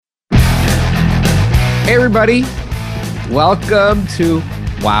Hey, everybody. Welcome to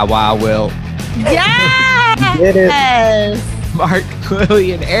Wow Wow Will. Yes! Mark,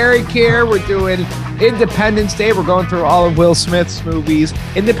 Lily, and Eric here. We're doing Independence Day. We're going through all of Will Smith's movies.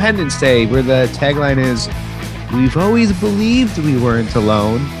 Independence Day, where the tagline is, "We've always believed we weren't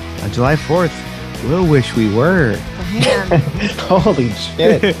alone. On July 4th, we'll wish we were." Man, Holy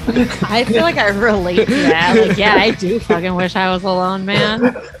shit. I feel like I relate to that. Like, yeah, I do fucking wish I was alone,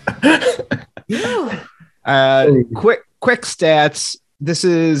 man. Quick stats. This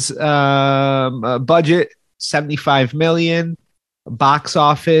is a budget $75 million, box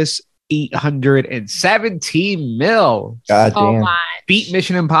office $817 million. God So damn. much. Beat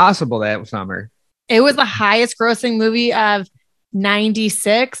Mission Impossible that summer. It was the highest grossing movie of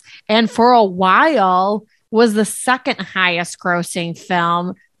 96, and for a while was the second highest grossing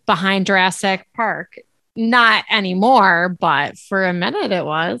film behind Jurassic Park. Not anymore, but for a minute it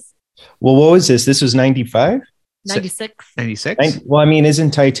was. Well, what was this? This was 95? 96. 96? Well, I mean,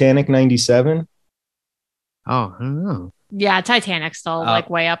 isn't Titanic 97? Oh, I don't know. Yeah, Titanic's still like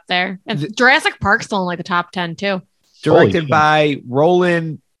way up there. And Jurassic Park's still in like the top 10 too. Directed by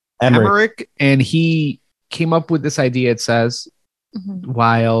Roland Emmerich. Emmerich, and he came up with this idea, it says,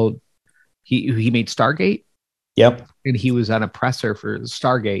 while he made Stargate, Yep. and he was on a presser for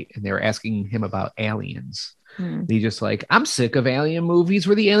Stargate, and they were asking him about aliens. He just like, I'm sick of alien movies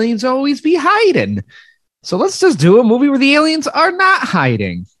where the aliens always be hiding. So let's just do a movie where the aliens are not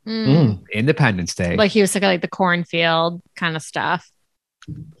hiding. Independence Day. Like he was sick of like the cornfield kind of stuff.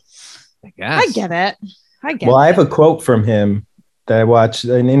 I guess. I get it. Well, I have a quote from him that I watched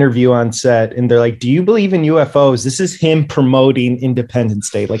an interview on set, and they're like, "Do you believe in UFOs?" This is him promoting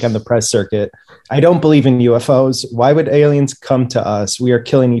Independence Day, like on the press circuit. "I don't believe in UFOs. Why would aliens come to us? We are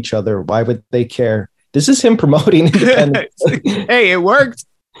killing each other. Why would they care?" This is him promoting Independence Day. Hey, it worked.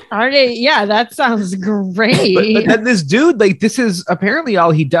 Yeah, that sounds great. But then this dude, like, this is apparently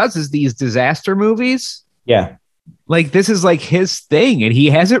all he does is these disaster movies. Yeah. Like, this is like his thing, and he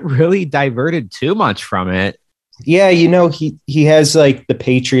hasn't really diverted too much from it. Yeah, you know, he has like the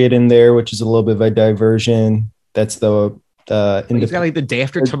Patriot in there, which is a little bit of a diversion. That's the He's got like the Day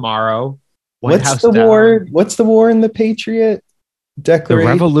After Tomorrow. White What's House the Down. war? What's the war in the Patriot Declaration?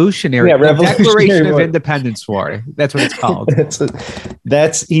 The Revolutionary, Yeah, the Revolutionary Declaration of War. Independence War. That's what it's called.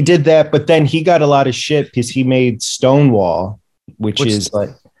 that's he did that, but then he got a lot of shit because he made Stonewall, which is like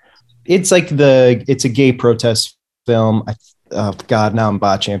it's a gay protest film. Oh God, now I'm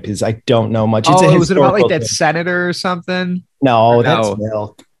botching it because I don't know much. It's Was it about like that film. senator or something? No, that's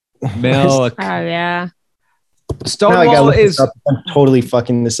Milk. Milk. Oh yeah. Stonewall is. I'm totally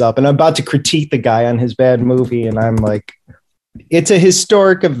fucking this up, and I'm about to critique the guy on his bad movie, and I'm like, it's a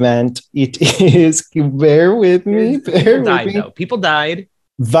historic event. It is. Bear with me. People died.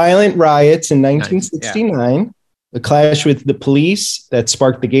 Violent riots in 1969. A clash with the police that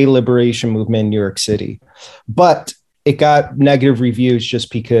sparked the gay liberation movement in New York City. But it got negative reviews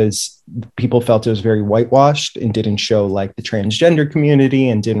just because people felt it was very whitewashed and didn't show like the transgender community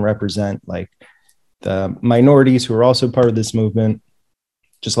and didn't represent like the minorities who were also part of this movement.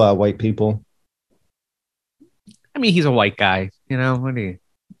 Just a lot of white people. I mean, he's a white guy, you know.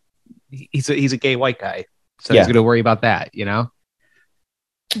 He's a gay white guy, so he's going to worry about that, you know.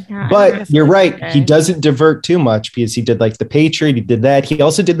 Yeah, But you're right. He doesn't divert too much because he did like the Patriot. He did that. He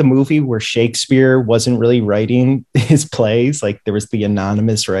also did the movie where Shakespeare wasn't really writing his plays. Like there was the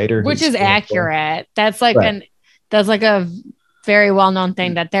anonymous writer, which is accurate. That's like that's like a very well-known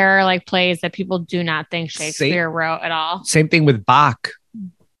thing that there are like plays that people do not think Shakespeare wrote at all. Same thing with Bach,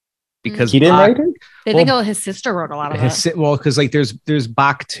 because he didn't write it. They think his sister wrote a lot of it. Well, because like there's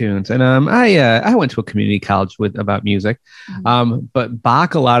Bach tunes, and I went to a community college about music, but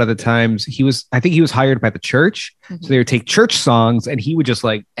Bach a lot of the times I think he was hired by the church, so they would take church songs and he would just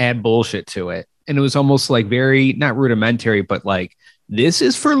like add bullshit to it, and it was almost like very not rudimentary, but like this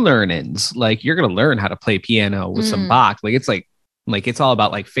is for learnings, like you're gonna learn how to play piano with some Bach, like it's all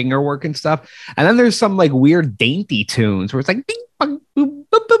about like finger work and stuff, and then there's some like weird dainty tunes where it's like bing bong boom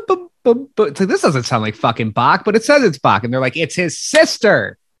boom boom boom. But it's like, this doesn't sound like fucking Bach, but it says it's Bach. And they're like, it's his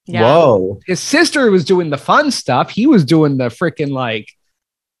sister. Yeah. Whoa. His sister was doing the fun stuff. He was doing the freaking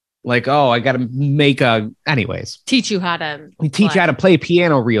like, oh, I got to make anyways. Teach you how to play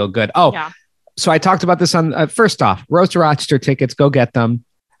piano real good. Oh, yeah. So I talked about this on, first off, Roast to Rochester tickets, go get them.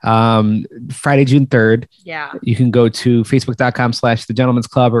 Friday, June 3rd. Yeah. You can go to facebook.com/The Gentleman's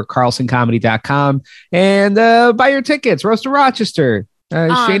Club or carlsoncomedy.com and buy your tickets. Roast to Rochester.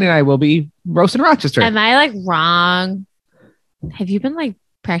 Shane and I will be roasting Rochester. Am I like wrong? Have you been like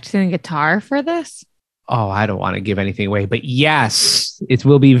practicing guitar for this? Oh, I don't want to give anything away, but yes, it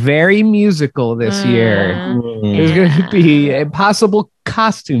will be very musical this year. There's going to be impossible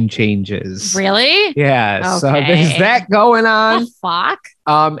costume changes. Really? Yeah. So there's that going on. Fuck.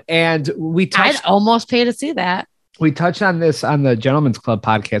 And I'd almost pay to see that. We touched on this on the Gentleman's Club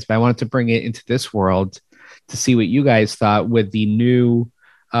podcast, but I wanted to bring it into this world to see what you guys thought with the new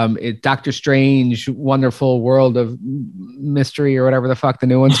Doctor Strange Wonderful World of Mystery or whatever the fuck the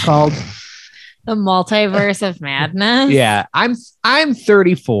new one's called. The Multiverse of Madness. Yeah, I'm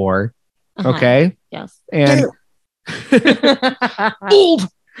 34. Okay. Yes. And old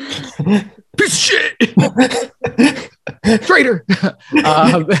piece of shit. Traitor.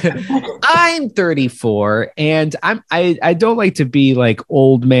 I'm 34, and I don't like to be like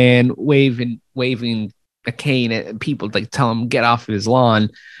old man waving a cane at people, like tell him get off of his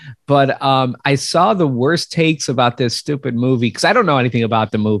lawn. But I saw the worst takes about this stupid movie because I don't know anything about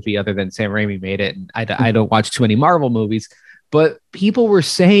the movie other than Sam Raimi made it, and I don't watch too many Marvel movies. But people were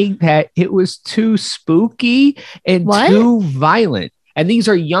saying that it was too spooky and too violent. And these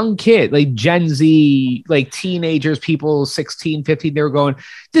are young kids, like Gen Z, like teenagers, people 16, 15. They were going,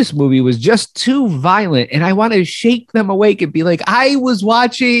 this movie was just too violent. And I want to shake them awake and be like, I was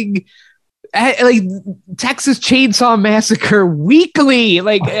watching like Texas Chainsaw Massacre weekly,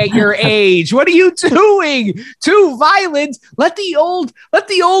 like at your age. What are you doing? Too violent. Let the old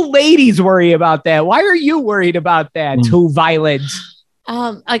ladies worry about that. Why are you worried about that? Too violent.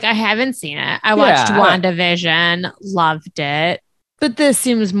 Like I haven't seen it. I watched WandaVision, loved it, but this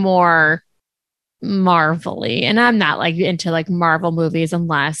seems more Marvel-y, and I'm not like into like Marvel movies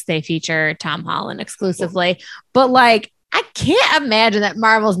unless they feature Tom Holland exclusively. But like, I can't imagine that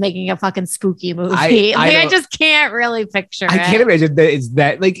Marvel's making a fucking spooky movie. I just can't really picture it. I can't imagine that it's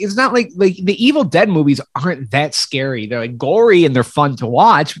that, like, it's not like the Evil Dead movies aren't that scary. They're like gory and they're fun to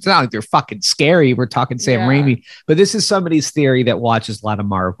watch. It's not like they're fucking scary. We're talking Sam Raimi, but this is somebody's theory that watches a lot of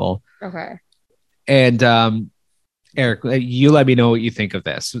Marvel. Okay. And Eric, you let me know what you think of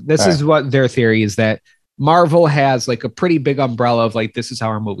this. This is what their theory is, that Marvel has like a pretty big umbrella of like, this is how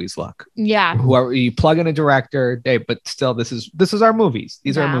our movies look. Yeah. Whoever you plug in a director, but still, this is our movies.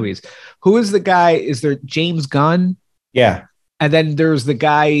 These are our movies. Who is the guy? Is there James Gunn? Yeah. And then there's the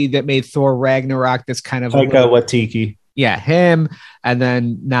guy that made Thor Ragnarok. That's kind of like Waititi. Yeah, him. And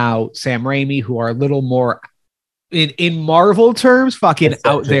then now Sam Raimi, who are a little more in Marvel terms, fucking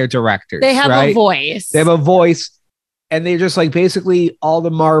out there directors. They have a voice. They have a voice, and they're just like basically all the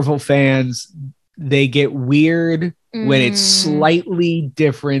Marvel fans. They get weird when it's slightly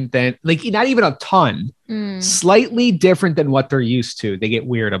different than, like, not even a ton, slightly different than what they're used to. They get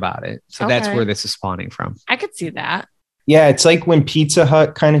weird about it. So that's where this is spawning from. I could see that. Yeah, it's like when Pizza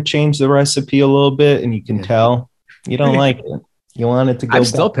Hut kind of changed the recipe a little bit, and you can tell you don't like it. You want it to go. I'm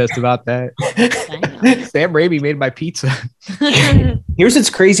still pissed about that. Sam Raimi made my pizza. Here's what's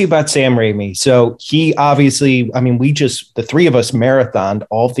crazy about Sam Raimi. So he obviously, I mean, the three of us marathoned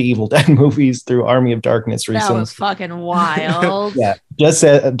all of the Evil Dead movies through Army of Darkness recently. That was fucking wild. Yeah, just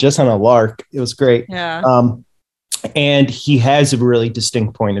on a lark. It was great. Yeah. And he has a really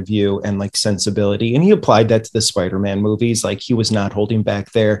distinct point of view and like sensibility. And he applied that to the Spider-Man movies. Like, he was not holding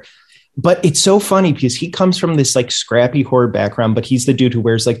back there. But it's so funny because he comes from this like scrappy horror background, but he's the dude who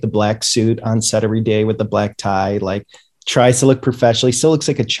wears like the black suit on set every day with the black tie, like tries to look professional. He still looks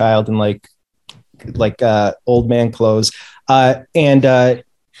like a child in like old man clothes. And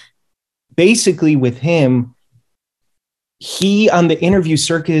basically with him, he on the interview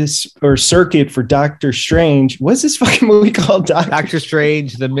circuit for Doctor Strange. What's this fucking movie called? Doctor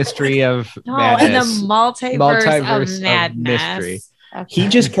Strange, the Mystery of Madness. And the multiverse of Madness. Mystery. Okay. He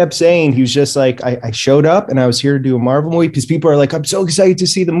just kept saying, he was just like, I showed up and I was here to do a Marvel movie because people are like, I'm so excited to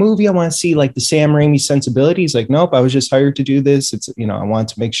see the movie. I want to see like the Sam Raimi sensibilities. Like, nope, I was just hired to do this. It's, I wanted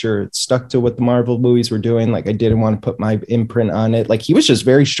to make sure it stuck to what the Marvel movies were doing. Like, I didn't want to put my imprint on it. Like, he was just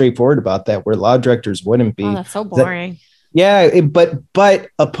very straightforward about that, where a lot of directors wouldn't be. Oh, that's so boring. But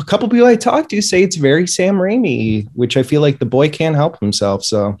a couple people I talked to say it's very Sam Raimi, which I feel like the boy can't help himself.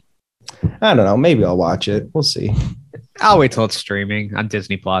 So I don't know. Maybe I'll watch it. We'll see. I'll wait till it's streaming on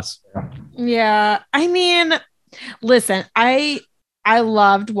Disney Plus. Yeah. I mean, listen, I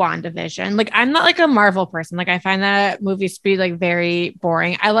loved WandaVision. Like, I'm not like a Marvel person. Like, I find that movies to be like very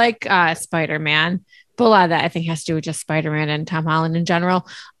boring. I like Spider-Man, but a lot of that I think has to do with just Spider-Man and Tom Holland in general.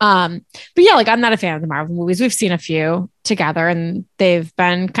 But yeah, like, I'm not a fan of the Marvel movies. We've seen a few together and they've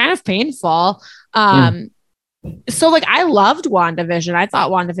been kind of painful. So like, I loved WandaVision. I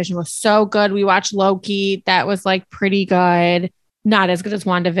thought WandaVision was so good. We watched Loki. That was like pretty good. Not as good as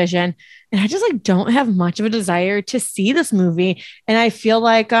WandaVision. And I just like don't have much of a desire to see this movie. And I feel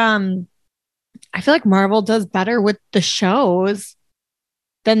like I feel like Marvel does better with the shows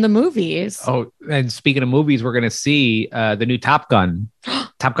than the movies. Oh, and speaking of movies, we're going to see the new Top Gun,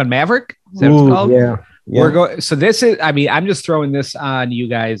 Top Gun Maverick. Is that what it's called? Yeah. We're going. So this is. I mean, I'm just throwing this on you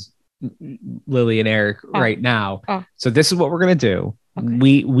guys, Lily and Eric, right now. So this is what we're going to do.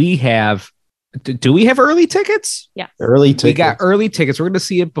 Okay. We have. Do we have early tickets? Yeah, early tickets. We got early tickets. We're going to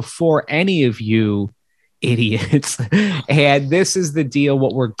see it before any of you idiots. And this is the deal.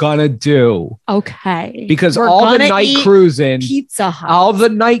 What we're gonna do. Okay. Because all the night cruising Pizza Hut. All the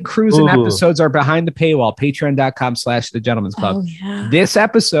night cruising episodes are behind the paywall. Patreon.com/The Gentleman's Club. Oh, yeah. This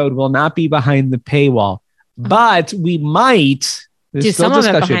episode will not be behind the paywall, but we might do some of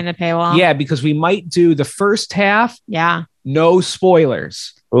it behind the paywall. Yeah, because we might do the first half. Yeah. No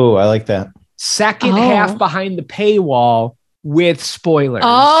spoilers. Oh, I like that. Second half behind the paywall with spoilers.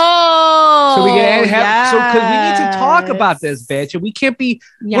 Oh, so we can have because we need to talk about this, bitch, and we can't be.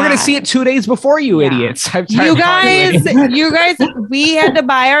 We're gonna see it 2 days before you idiots. You guys, we had to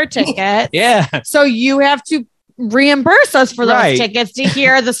buy our tickets. Yeah, so you have to reimburse us for those tickets to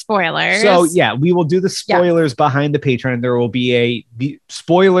hear the spoilers. So yeah, we will do the spoilers behind the Patreon. There will be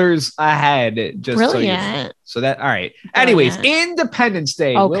spoilers ahead. Just brilliant. So that all right. Brilliant. Anyways, Independence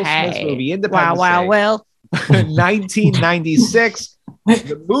Day. Okay. Will Smith's movie. Independence Day. Wow, Will. 1996.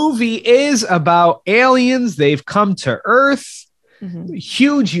 The movie is about aliens. They've come to Earth. Mm-hmm.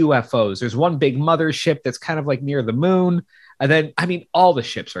 Huge UFOs. There's one big mothership that's kind of like near the moon. And then, I mean, all the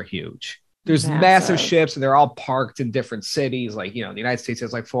ships are huge. There's massive ships, and they're all parked in different cities. Like, you know, the United States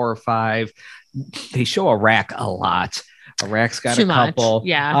has like 4 or 5. They show Iraq a lot. Iraq's got a couple. Much.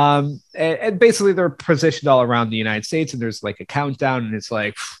 Yeah. And basically they're positioned all around the United States, and there's like a countdown, and it's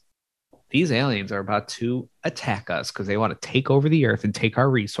like, these aliens are about to attack us because they want to take over the Earth and take our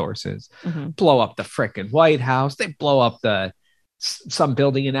resources, blow up the frickin' White House. They blow up some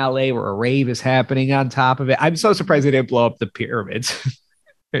building in LA where a rave is happening on top of it. I'm so surprised they didn't blow up the pyramids.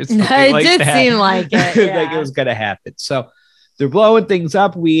 It did seem like it. Yeah. Like it was going to happen. So they're blowing things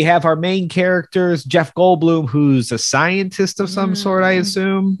up. We have our main characters, Jeff Goldblum, who's a scientist of some sort, I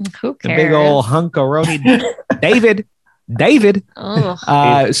assume. Who cares? The big old hunkaroni. David.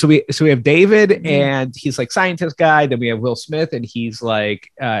 So we have David, and he's like scientist guy. Then we have Will Smith, and he's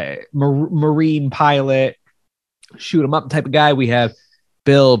like marine pilot, shoot 'em up type of guy. We have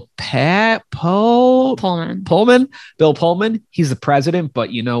Bill Pullman. Bill Pullman. He's the president,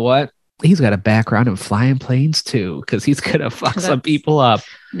 but you know what? He's got a background in flying planes too, because he's gonna fuck some people up.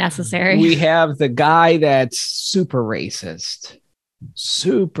 Necessary. We have the guy that's super racist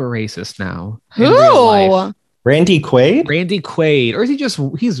now. Who? Randy Quaid, or is he's just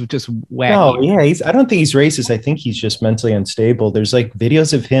wacky? No, yeah, I don't think he's racist. I think he's just mentally unstable. There's like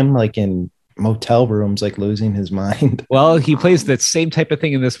videos of him like in motel rooms, like losing his mind. Well, he plays that same type of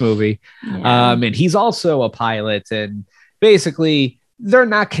thing in this movie. Yeah. And he's also a pilot, and basically they're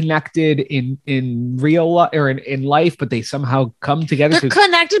not connected in real life or in life, but they somehow come together. They're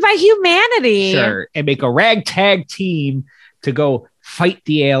connected by humanity. Sure. And make a ragtag team to go fight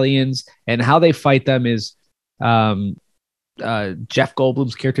the aliens. And how they fight them is Jeff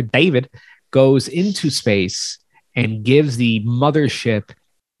Goldblum's character, David, goes into space and gives the mothership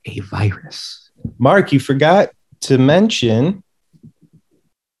a virus. Mark, you forgot to mention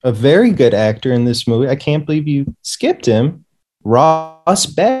a very good actor in this movie. I can't believe you skipped him. Ross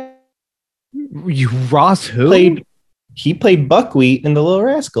Beck. Ross who? He played Buckwheat in The Little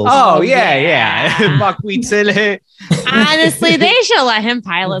Rascals. Oh, yeah. Buckwheat's in it. Honestly, they should let him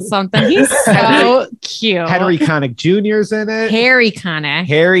pilot something. He's so cute. Henry Connick Jr.'s in it. Harry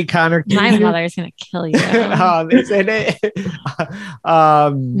Connick Jr. My mother's going to kill you. It's in it.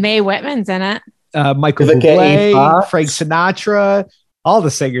 May Whitman's in it. Michael Bublé, Frank Sinatra. All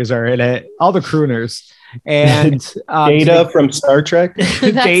the singers are in it. All the crooners. And Data from Star Trek. That's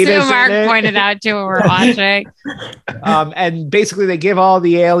what Mark pointed out to when we're watching. And basically they give all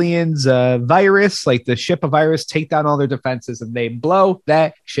the aliens a virus, like the ship a virus, take down all their defenses, and they blow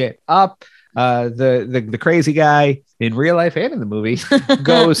that shit up. The crazy guy in real life and in the movie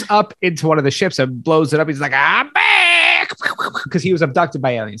goes up into one of the ships and blows it up. He's like, I'm back, because he was abducted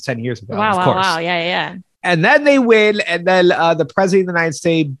by aliens 10 years ago. Wow. Yeah. And then they win. And then the president of the United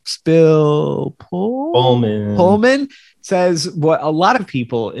States, Bill Pullman, says what a lot of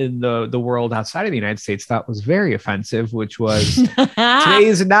people in the world outside of the United States thought was very offensive, which was today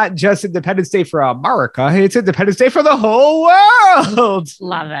is not just Independence Day for America. It's Independence Day for the whole world.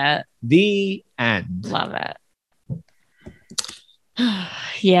 Love it. The end. Love it.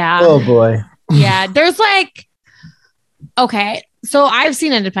 Yeah. Oh, boy. Yeah. There's like, okay, so I've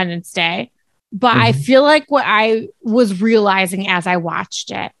seen Independence Day. But I feel like what I was realizing as I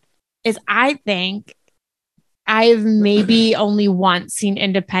watched it is I think I've maybe only once seen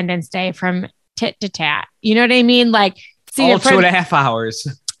Independence Day from tit to tat. You know what I mean? Like, all 2.5 hours.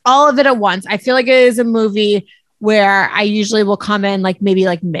 All of it at once. I feel like it is a movie where I usually will come in like maybe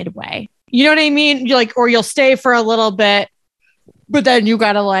like midway. You know what I mean? You're like, or you'll stay for a little bit, but then you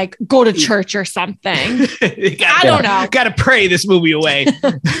gotta like go to church or something. I don't know. Gotta pray this movie away.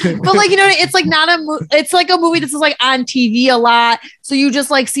 But like, you know, it's like not it's like a movie that's like on TV a lot. So you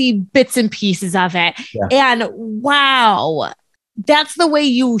just like see bits and pieces of it. Yeah. And wow, that's the way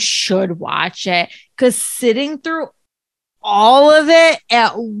you should watch it. Because sitting through all of it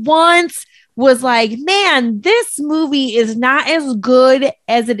at once was like, man, this movie is not as good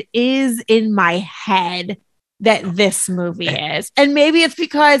as it is in my head that this movie is. And maybe it's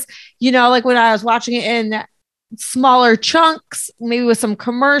because, you know, like when I was watching it in smaller chunks, maybe with some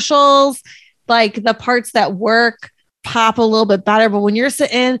commercials, like the parts that work pop a little bit better. But when you're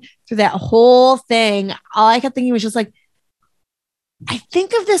sitting through that whole thing, all I kept thinking was just like, I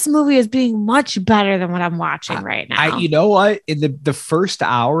think of this movie as being much better than what I'm watching right now. You know what? In the first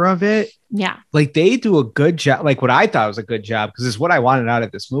hour of it, yeah, like they do a good job. Like what I thought was a good job, because it's what I wanted out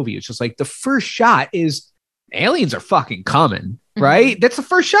of this movie. It's just like the first shot is aliens are fucking coming, right? That's the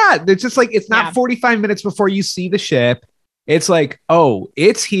first shot. It's just like, it's not 45 minutes before you see the ship. It's like, oh,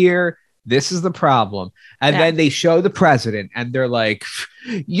 it's here. This is the problem. And then they show the president and they're like,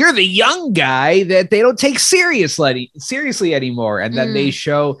 you're the young guy that they don't take seriously anymore. And then they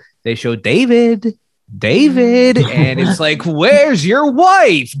show David, and it's like, where's your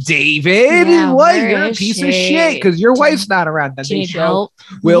wife, David? Yeah, what? You're a piece of shit because your wife's not around. Then they show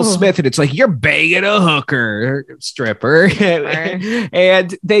Will Smith and it's like, you're banging a hooker stripper.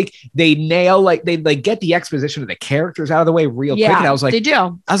 And they nail, like they like get the exposition of the characters out of the way real quick. And I was like, they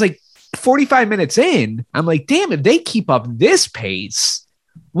do. I was like, 45 minutes in, I'm like, damn, if they keep up this pace,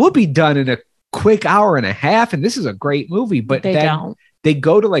 we'll be done in a quick hour and a half. And this is a great movie. But they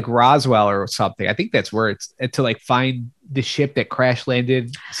go to like Roswell or something. I think that's where it's to like find the ship that crash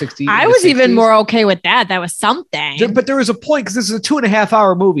landed 60. I was even more okay with that. That was something. But there was a point, because this is a 2.5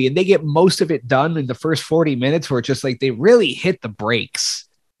 hour movie and they get most of it done in the first 40 minutes where it's just like they really hit the brakes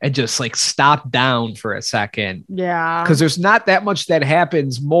and just like stop down for a second. Yeah. Because there's not that much that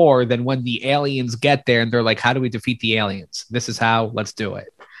happens more than when the aliens get there and they're like, how do we defeat the aliens? This is how, let's do it.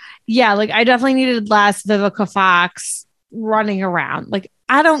 Yeah. Like I definitely needed less Vivica Fox running around. Like,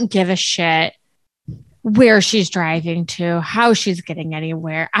 I don't give a shit where she's driving to, how she's getting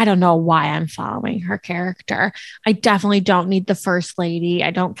anywhere. I don't know why I'm following her character. I definitely don't need the first lady.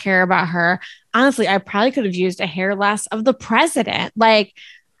 I don't care about her. Honestly, I probably could have used a hair less of the president. Like,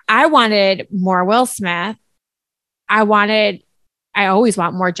 I wanted more Will Smith. I always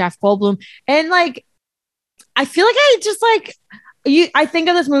want more Jeff Goldblum. And like, I feel like I think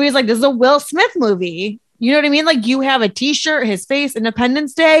of this movie as like, this is a Will Smith movie. You know what I mean? Like you have a t-shirt, his face,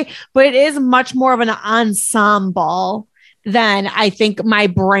 Independence Day, but it is much more of an ensemble than I think my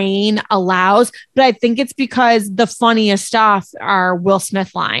brain allows. But I think it's because the funniest stuff are Will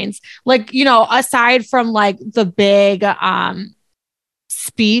Smith lines. Like, you know, aside from like the big,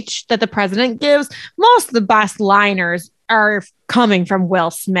 speech that the president gives, most of the best liners are coming from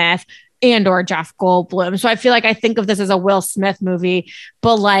Will Smith and or Jeff Goldblum. So I feel like I think of this as a Will Smith movie,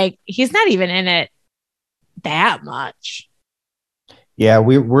 but like he's not even in it that much. Yeah,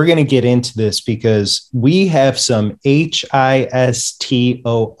 we're going to get into this because we have some history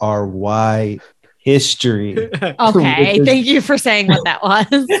history. Okay, thank you for saying what that was.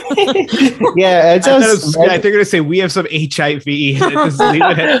 Yeah, I thought they're going to say we have some HIV. Just leave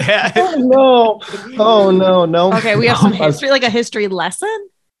it at that. Oh no. Okay, we have some history, like a history lesson.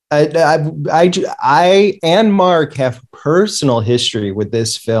 I and Mark have personal history with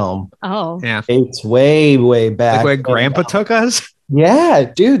this film. Oh, yeah, it's way back. Like when Grandpa took us. Yeah,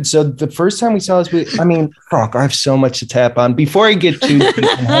 dude. So the first time we saw this, I mean, fuck, I have so much to tap on. Before I get too deep and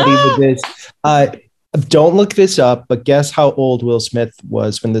heady with this, don't look this up, but guess how old Will Smith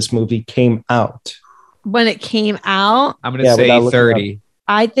was when this movie came out? When it came out? I'm going to say 30.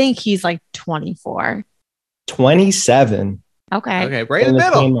 I think he's like 24. 27. Okay, right in the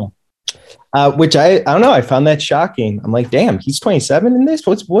middle. Which I don't know. I found that shocking. I'm like, damn, he's 27 in this.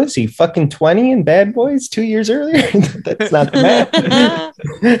 What was he? Fucking 20 in Bad Boys 2 years earlier? That's not the math.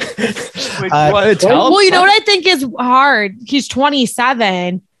 Well, you know what I think is hard? He's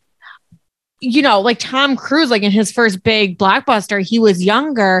 27. You know, like Tom Cruise, like in his first big blockbuster, he was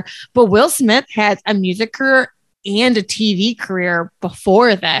younger, but Will Smith has a music career and a TV career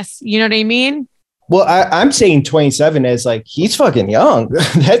before this. You know what I mean? Well, I'm saying 27 as like he's fucking young.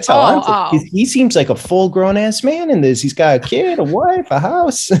 That's how I'm saying. He seems like a full grown ass man in this. He's got a kid, a wife, a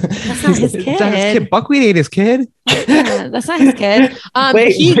house. That's not his kid. Is that his kid? Buckwheat ain't his kid. Yeah, that's not his kid.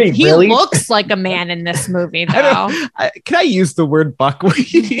 He really? Looks like a man in this movie, though. Can I use the word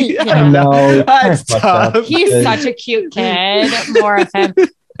buckwheat? Yeah. No, that's tough. He's such a cute kid. More of him.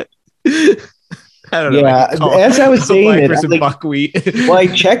 I don't know. Yeah, as I was saying it, like, buckwheat. Well, I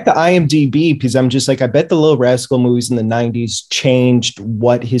checked the IMDb because I'm just like, I bet the Little Rascal movies in the 90s changed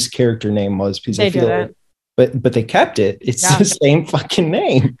what his character name was because I feel like, but they kept it. It's the same fucking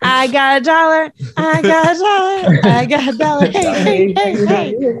name. I got $1. I got $1. I got $1. Hey, hey, hey,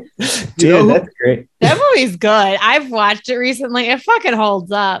 hey. Dude, that's great. That movie's good. I've watched it recently. It fucking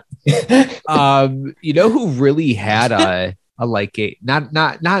holds up. You know who really had a not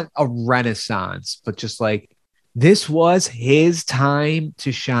a renaissance, but just like this was his time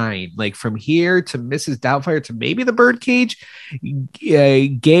to shine. Like from here to Mrs. Doubtfire to maybe the Birdcage,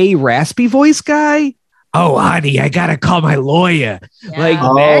 gay raspy voice guy. Oh, honey, I gotta call my lawyer. Yeah. Like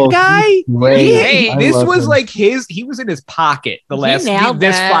that guy. This was him. Like he was in his pocket this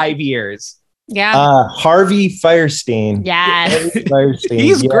 5 years. Yeah. Harvey Fierstein. Yes.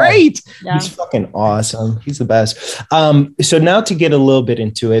 He's great. Yeah. He's fucking awesome. He's the best. So now to get a little bit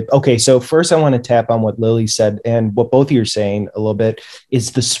into it. Okay. So first I want to tap on what Lily said and what both of you are saying a little bit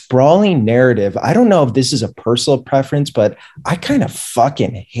is the sprawling narrative. I don't know if this is a personal preference, but I kind of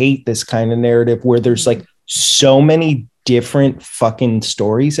fucking hate this kind of narrative where there's like so many different fucking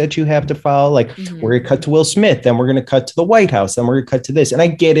stories that you have to follow. Like we're gonna cut to Will Smith, then we're gonna cut to the White House, then we're gonna cut to this. And I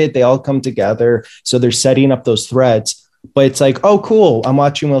get it, they all come together. So they're setting up those threads. But it's like, oh, cool. I'm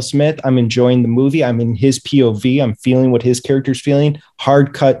watching Will Smith. I'm enjoying the movie. I'm in his POV. I'm feeling what his character's feeling.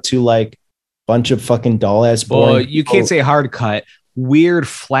 Hard cut to like bunch of fucking doll ass boring. Well, you can't say hard cut. Weird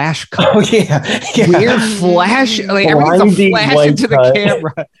flash cut. Oh yeah. Weird flash. Like everything's a flash into the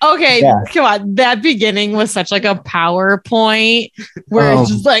camera. Okay, come on. That beginning was such like a PowerPoint where it's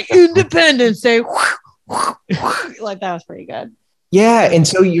just like Independence Day. Like that was pretty good. Yeah, and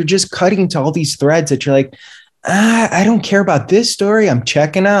so you're just cutting to all these threads that you're like, I don't care about this story. I'm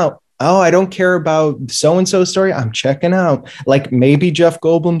checking out. Oh, I don't care about so-and-so story. I'm checking out. Like maybe Jeff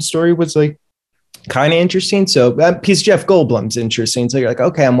Goldblum's story was like kind of interesting. So that piece Jeff Goldblum's interesting. So you're like,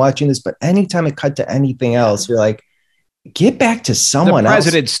 okay, I'm watching this. But anytime it cut to anything else, you're like, get back to someone else.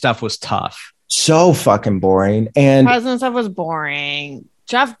 The president stuff was tough. So fucking boring. And president stuff was boring.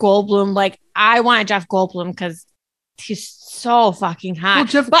 Jeff Goldblum, like I wanted Jeff Goldblum because he's so fucking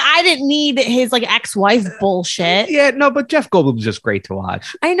hot. Well, but I didn't need his like ex-wife bullshit. Yeah, no, but Jeff Goldblum's just great to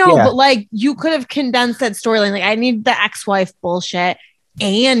watch. I know, but like you could have condensed that storyline. Like I need the ex-wife bullshit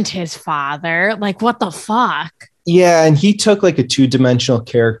and his father. Like what the fuck? Yeah, and he took like a two-dimensional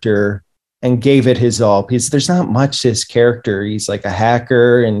character and gave it his all because there's not much to his character. He's like a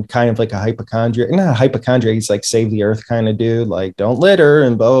hacker and kind of like a hypochondriac. Not a hypochondriac, he's like save the earth kind of dude, like don't litter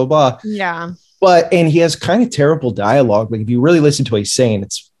and blah, blah, blah. Yeah. And he has kind of terrible dialogue. Like if you really listen to what he's saying,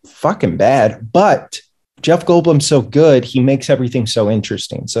 it's fucking bad. But Jeff Goldblum's so good, he makes everything so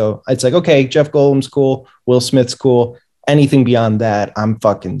interesting. So it's like, okay, Jeff Goldblum's cool. Will Smith's cool. Anything beyond that, I'm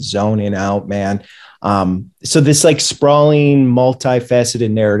fucking zoning out, man. So this like sprawling, multifaceted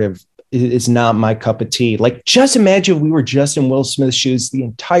narrative is not my cup of tea. Like, just imagine we were just in Will Smith's shoes the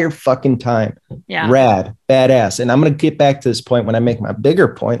entire fucking time. Yeah. Rad, badass. And I'm going to get back to this point when I make my bigger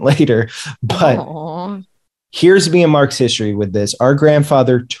point later. But here's me and Mark's history with this. Our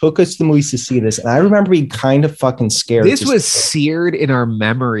grandfather took us to the movies to see this. And I remember being kind of fucking scared. This was seared in our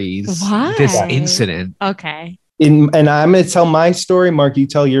memories. Why? This incident. Okay. And I'm going to tell my story. Mark, you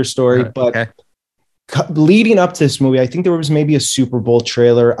tell your story. But okay. Leading up to this movie, I think there was maybe a Super Bowl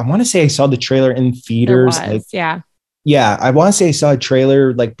trailer. I want to say I saw the trailer in theaters. Yeah, I want to say I saw a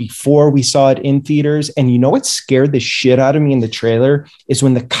trailer like before we saw it in theaters. And you know what scared the shit out of me in the trailer is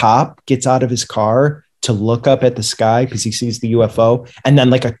when the cop gets out of his car to look up at the sky because he sees the UFO and then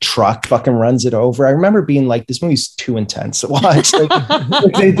like a truck fucking runs it over. I remember being like, this movie's too intense to watch. Like,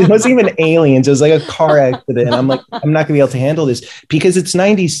 it wasn't even aliens. It was like a car accident. And I'm like, I'm not gonna be able to handle this because it's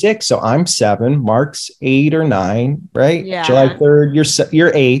 96. So I'm 7, Mark's 8 or 9, right? Yeah. July 3rd,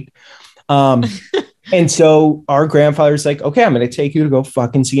 you're 8. And so our grandfather's like, okay, I'm going to take you to go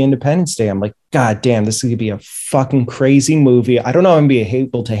fucking see Independence Day. I'm like, God damn, this is going to be a fucking crazy movie. I don't know. I'm going to be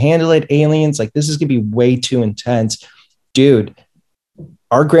able to handle it. Aliens, like this is going to be way too intense. Dude,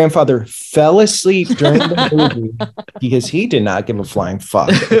 Our grandfather fell asleep during the movie because he did not give a flying fuck.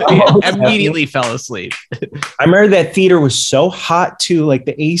 Immediately fell asleep. I remember that theater was so hot too, like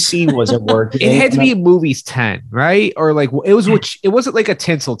the AC wasn't working. It had to be movies 10, right? Or like it wasn't like a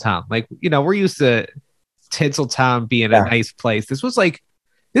Tinseltown. Like, we're used to Tinseltown being a nice place. This was a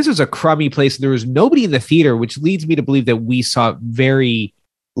crummy place. There was nobody in the theater, which leads me to believe that we saw it very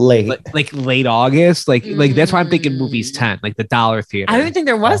late, like late August. Like that's why I'm thinking movies 10, like the Dollar Theater. I don't think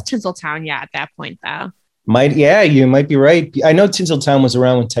there was Tinseltown yet at that point, though. You might be right. I know Tinseltown was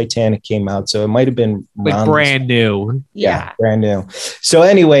around when Titanic came out, so it might have been like brand new. Yeah, brand new. So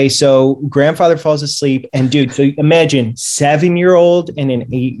anyway, grandfather falls asleep, and dude, so imagine 7-year-old and an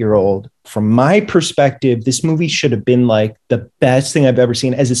 8-year-old. From my perspective, this movie should have been like the best thing I've ever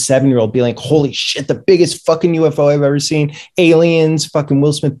seen. As a 7-year-old, be like, holy shit, the biggest fucking UFO I've ever seen. Aliens, fucking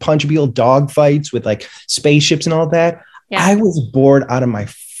Will Smith punch people, dog fights with like spaceships and all that. Yeah. I was bored out of my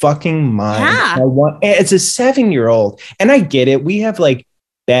fucking mind. As a 7-year-old, and I get it. We have like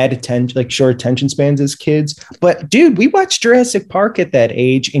bad attention, like short attention spans as kids. But dude, we watched Jurassic Park at that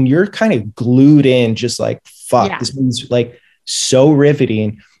age, and you're kind of glued in, just like, fuck, this movie's like so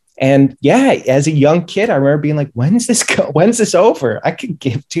riveting. And as a young kid, I remember being like, when's this over? I could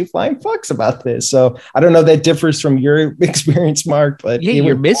give two flying fucks about this. So I don't know if that differs from your experience, Mark, but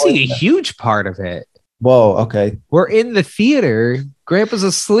you're missing a huge part of it. Whoa, okay. We're in the theater. Grandpa's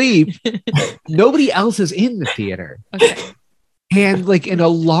asleep. Nobody else is in the theater. Okay. And like an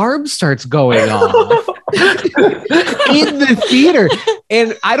alarm starts going off in the theater.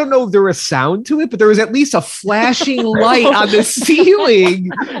 And I don't know if there was sound to it, but there was at least a flashing light on the ceiling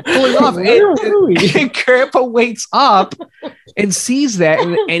going off. And Grandpa wakes up and sees that,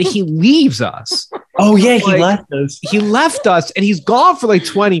 and he leaves us. Oh, yeah, he left us. He left us, and he's gone for like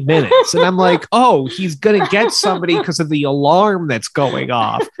 20 minutes. And I'm like, oh, he's going to get somebody because of the alarm that's going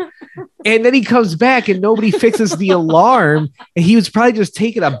off. And then he comes back, and nobody fixes the alarm. And he was probably just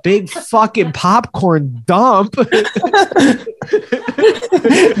taking a big fucking popcorn dump. You're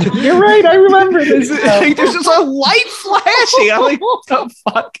right. I remember this. Like, there's just a light flashing. I'm like, what the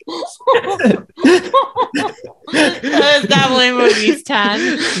fuck? That's definitely movies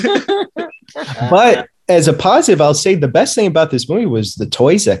 10. But as a positive, I'll say the best thing about this movie was the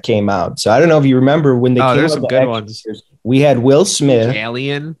toys that came out. So I don't know if you remember when they came out. There's some good ones. We had Will Smith.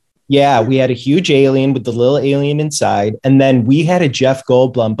 Alien. Yeah, we had a huge alien with the little alien inside. And then we had a Jeff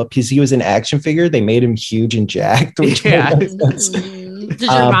Goldblum, but because he was an action figure, they made him huge and jacked. Yeah. Did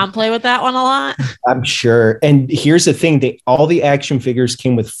your mom play with that one a lot? I'm sure. And here's the thing. All the action figures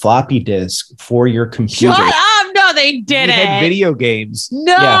came with floppy disk for your computer. Shut up. No, they didn't. We had video games.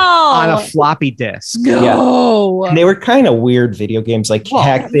 No. On a floppy disk. No. Yeah. And they were kind of weird video games, like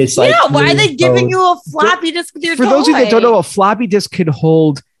Hack This. Yeah, why are they giving you a floppy disk with your For those of you that don't know, a floppy disk could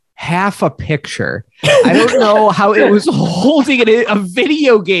hold half a picture. I don't know how it was holding a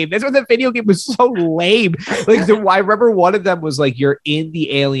video game. That's why the video game was so lame. Like I remember one of them was like you're in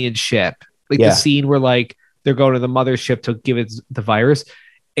the alien ship, like the scene where like they're going to the mothership to give it the virus,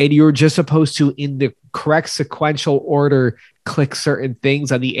 and you're just supposed to, in the correct sequential order, click certain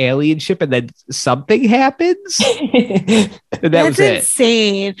things on the alien ship, and then something happens. And that's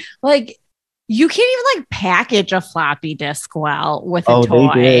insane. Like, you can't even like package a floppy disk well with a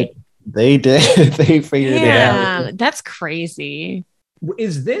toy. They did. They figured it out. That's crazy.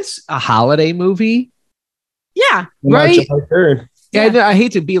 Is this a holiday movie? Yeah. Right? Yeah, I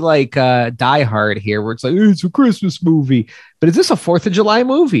hate to be like Die Hard here, where it's like, it's a Christmas movie. But is this a 4th of July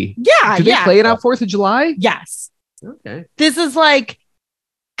movie? Yeah. Do they play it on 4th of July? Yes. Okay. This is like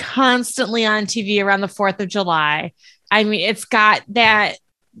constantly on TV around the 4th of July. I mean, it's got that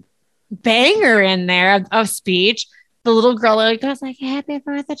banger in there of speech. The little girl goes like, "Happy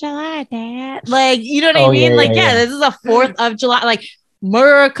 4th of July, Dad." Like, you know what I mean? This is a 4th of July. Like,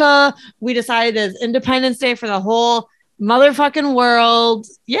 America, we decided it's Independence Day for the whole motherfucking world.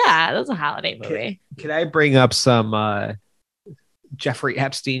 Yeah, that's a holiday movie. Can I bring up some Jeffrey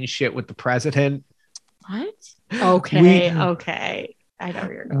Epstein shit with the president? What? Okay. I know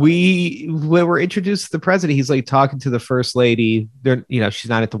where you're going. When we're introduced to the president, he's like talking to the first lady. She's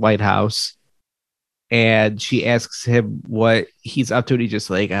not at the White House. And she asks him what he's up to. And he's just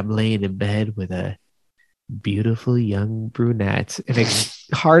like, I'm laying in bed with a beautiful young brunette. And a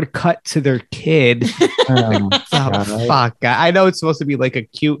hard cut to their kid. Fuck. I know it's supposed to be like a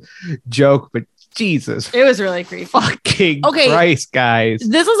cute joke, but Jesus. It was really creepy. Fucking Christ, guys.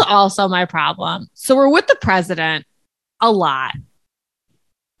 This is also my problem. So we're with the president a lot.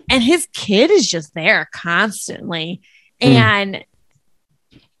 And his kid is just there constantly. And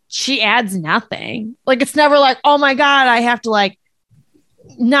she adds nothing. Like, it's never like, oh my God, I have to like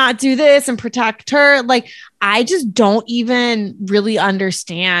not do this and protect her. Like, I just don't even really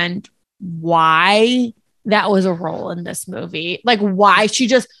understand why that was a role in this movie. Like, why she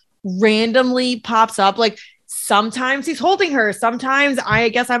just randomly pops up. Like, sometimes he's holding her. Sometimes I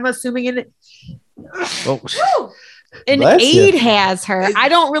guess I'm assuming an aide has her. I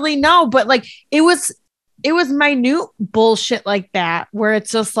don't really know, but like it was minute bullshit like that where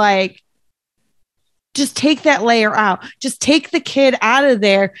it's just like, just take that layer out. Just take the kid out of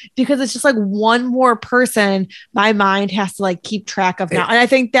there because it's just like one more person my mind has to like keep track of now. And I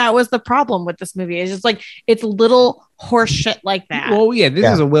think that was the problem with this movie. It's just like, it's little horse shit like that. Well, yeah, this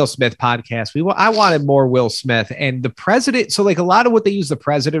is a Will Smith podcast. I wanted more Will Smith and the president. So like a lot of what they used the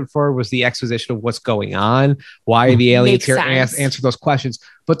president for was the exposition of what's going on. Why are the aliens here? Answer those questions.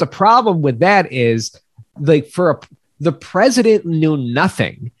 But the problem with that is like the president knew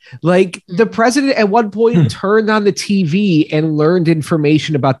nothing. Like the president at one point turned on the TV and learned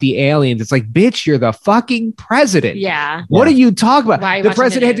information about the aliens. It's like, bitch, you're the fucking president. Yeah. What are you talking about? The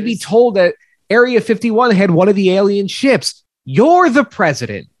president had to be told that Area 51 had one of the alien ships. You're the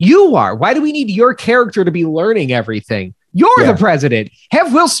president. You are. Why do we need your character to be learning everything? You're the president.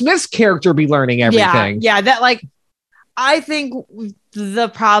 Have Will Smith's character be learning everything. Yeah. That like, I think the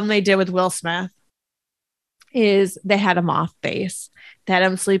problem they did with Will Smith is they had him off base. They had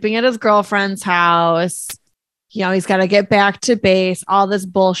him sleeping at his girlfriend's house. You know, he's got to get back to base, all this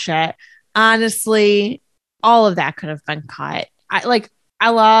bullshit. Honestly, all of that could have been cut. I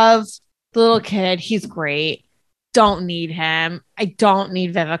love the little kid. He's great. Don't need him. I don't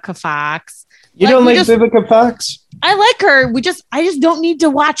need Vivica Fox. You don't like Vivica Fox? I like her. I just don't need to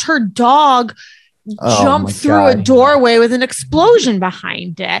watch her dog jump through a doorway with an explosion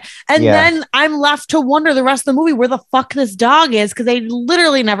behind it. And then I'm left to wonder the rest of the movie where the fuck this dog is, because they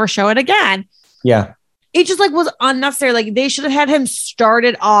literally never show it again. Yeah. It just like was unnecessary. Like they should have had him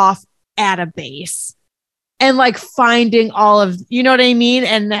started off at a base and like finding all of, you know what I mean?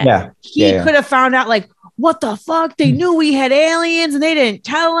 And he could have found out like, what the fuck? They knew we had aliens and they didn't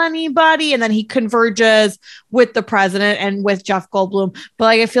tell anybody. And then he converges with the president and with Jeff Goldblum. But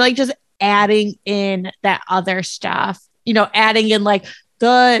like, I feel like just adding in that other stuff, you know, adding in like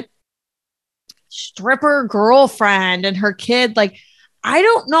the stripper girlfriend and her kid. Like, I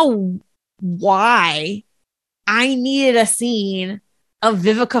don't know why I needed a scene of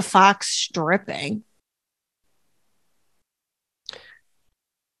Vivica Fox stripping.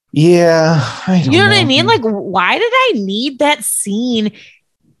 Yeah. You know what I mean? Like, why did I need that scene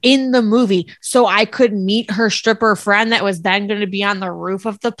in the movie so I could meet her stripper friend that was then going to be on the roof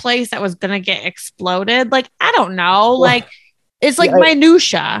of the place that was going to get exploded? Like, I don't know. Like, it's like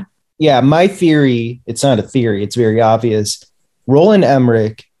minutia. Yeah. My theory, it's not a theory. It's very obvious. Roland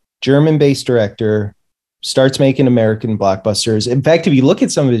Emmerich, German-based director, starts making American blockbusters. In fact, if you look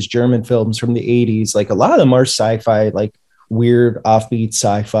at some of his German films from the 80s, like a lot of them are sci-fi, like weird offbeat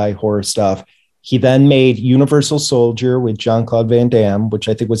sci-fi horror stuff. He then made Universal Soldier with Jean-Claude Van Damme, which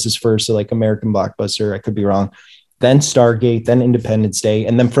I think was his first like American blockbuster. I could be wrong. Then Stargate, then Independence Day.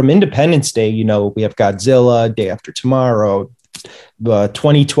 And then from Independence Day, you know, we have Godzilla, Day After Tomorrow,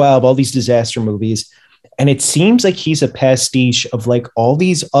 2012, all these disaster movies. And it seems like he's a pastiche of like all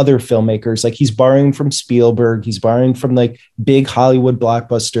these other filmmakers. Like he's borrowing from Spielberg. He's borrowing from like big Hollywood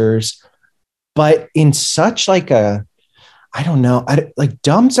blockbusters, but in such like a, I don't know. Like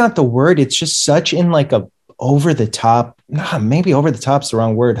dumb's not the word. It's just such in like a over the top. Nah, maybe over the top's the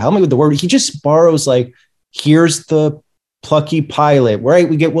wrong word. Help me with the word. He just borrows like, here's the plucky pilot, right?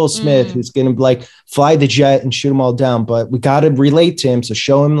 We get Will Smith who's going to like fly the jet and shoot them all down, but we got to relate to him. So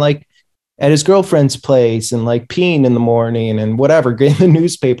show him like at his girlfriend's place and like peeing in the morning and whatever, getting the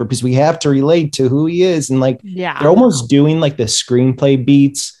newspaper because we have to relate to who he is. And like, they're almost doing like the screenplay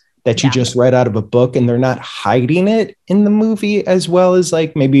beats that you just read out of a book, and they're not hiding it in the movie as well as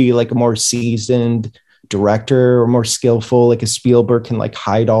like maybe like a more seasoned director or more skillful, like a Spielberg can like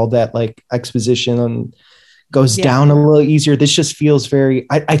hide all that like exposition and goes down a little easier. This just feels very,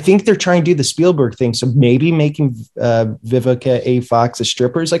 I think they're trying to do the Spielberg thing. So maybe making Vivica A. Fox a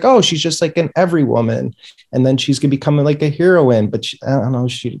stripper is like, oh, she's just like an every woman. And then she's going to become like a heroine, but I don't know.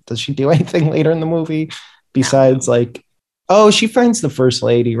 Does she do anything later in the movie besides like, oh, she finds the first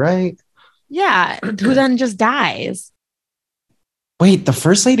lady, right? Yeah, who then just dies. Wait, the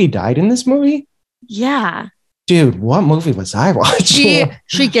first lady died in this movie? Yeah. Dude, what movie was I watching?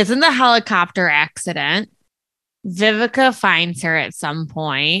 She gets in the helicopter accident. Vivica finds her at some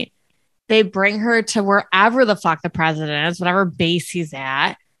point. They bring her to wherever the fuck the president is, whatever base he's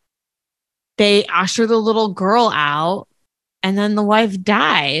at. They usher the little girl out, and then the wife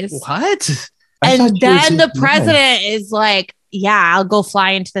dies. What? And then the president is like, yeah, I'll go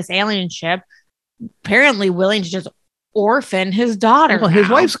fly into this alien ship, apparently willing to just orphan his daughter. Well, his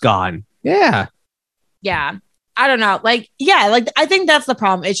wife's gone. Yeah. Yeah. I don't know. Like, yeah, like I think that's the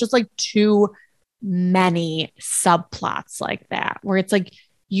problem. It's just like too many subplots like that where it's like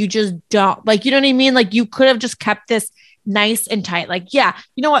you just don't like, you know what I mean? Like you could have just kept this nice and tight. Like, yeah,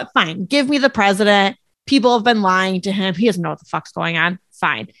 you know what? Fine. Give me the president. People have been lying to him. He doesn't know what the fuck's going on.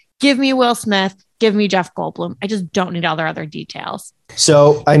 Fine. Give me Will Smith. Give me Jeff Goldblum. I just don't need all their other details.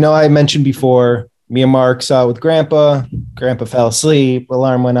 So I know I mentioned before, me and Mark saw it with Grandpa. Grandpa fell asleep.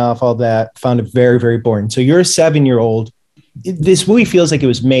 Alarm went off, all that. Found it very, very boring. So you're a 7-year-old. This movie feels like it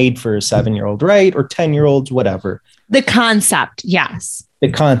was made for a 7-year-old, right? Or 10-year-olds, whatever. The concept, yes.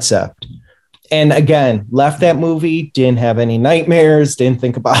 The concept. And again, left that movie, didn't have any nightmares, didn't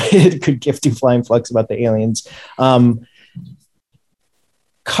think about it, could give two flying fucks about the aliens.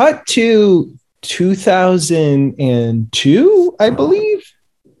 Cut to 2002, I believe.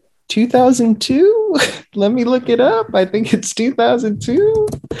 2002. Let me look it up. I think it's 2002.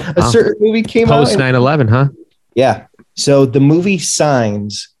 A certain movie came out post 9/11, huh? Yeah. So the movie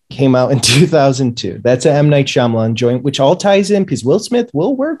Signs came out in 2002. That's an M. Night Shyamalan joint, which all ties in because Will Smith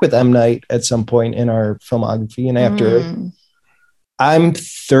will work with M. Night at some point in our filmography. And after I'm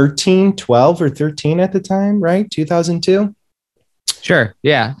 12 or 13 at the time, right? 2002. Sure.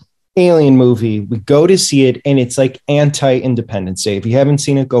 Yeah. Alien movie. We go to see it, and it's like anti-Independence Day. If you haven't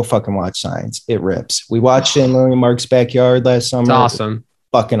seen it, go fucking watch Signs. It rips. We watched it in Lily and Mark's backyard last summer. It's awesome.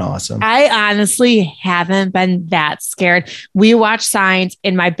 Fucking awesome. I honestly haven't been that scared. We watched Signs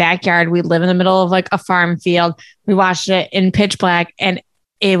in my backyard. We live in the middle of like a farm field. We watched it in pitch black, and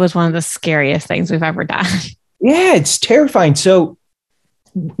it was one of the scariest things we've ever done. Yeah, it's terrifying. So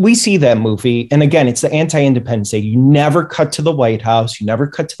we see that movie, and again, it's the anti-Independence Day. You never cut to the White House. You never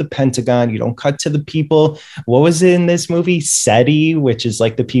cut to the Pentagon. You don't cut to the people. What was in this movie? SETI, which is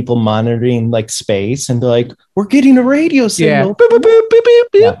like the people monitoring like space, and they're like, "We're getting a radio signal." Yeah. Boop, boop, boop, boop, boop,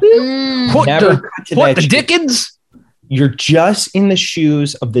 boop, boop. What Never the, cut to what that the shit. Dickens? You're just in the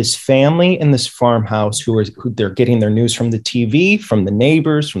shoes of this family in this farmhouse who they're getting their news from the TV, from the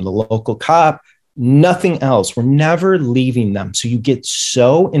neighbors, from the local cop. Nothing else. We're never leaving them. So you get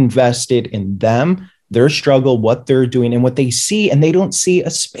so invested in them, their struggle, what they're doing, and what they see. And they don't see a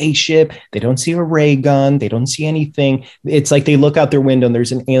spaceship. They don't see a ray gun. They don't see anything. It's like they look out their window and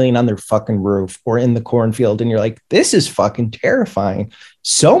there's an alien on their fucking roof or in the cornfield. And you're like, this is fucking terrifying.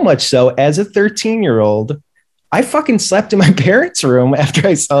 So much so, as a 13-year-old, I fucking slept in my parents' room after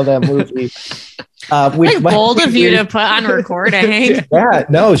I saw that movie. Like bold of you to put on recording. Yeah,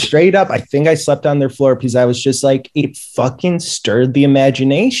 no, straight up. I think I slept on their floor because I was just like, it fucking stirred the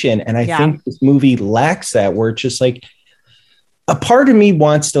imagination. And I think this movie lacks that, where it's just like, a part of me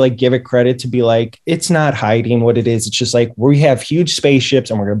wants to like give it credit to be like, it's not hiding what it is. It's just like, we have huge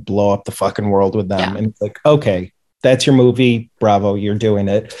spaceships and we're going to blow up the fucking world with them. Yeah. And it's like, okay, that's your movie. Bravo, you're doing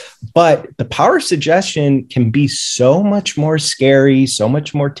it. But the power of suggestion can be so much more scary, so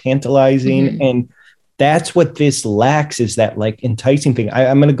much more tantalizing. Mm-hmm. And that's what this lacks, is that like enticing thing.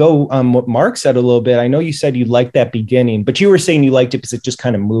 I'm going to go on what Mark said a little bit. I know you said you liked that beginning, but you were saying you liked it because it just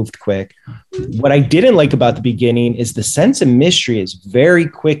kind of moved quick. What I didn't like about the beginning is the sense of mystery is very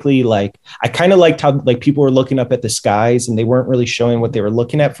quickly. Like, I kind of liked how like people were looking up at the skies and they weren't really showing what they were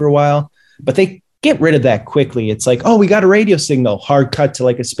looking at for a while, but they get rid of that quickly. It's like, oh, we got a radio signal, hard cut to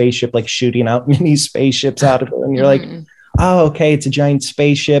like a spaceship, like shooting out mini spaceships out of it. And you're like, oh, okay, it's a giant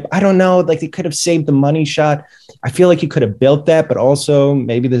spaceship. I don't know. Like, they could have saved the money shot. I feel like you could have built that, but also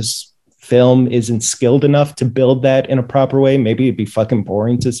maybe this film isn't skilled enough to build that in a proper way. Maybe it'd be fucking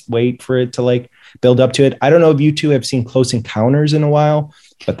boring to wait for it to like build up to it. I don't know if you two have seen Close Encounters in a while,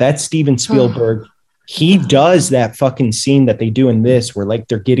 but that's Steven Spielberg. He does that fucking scene that they do in this, where like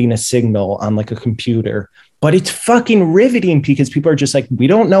they're getting a signal on like a computer, but it's fucking riveting because people are just like, we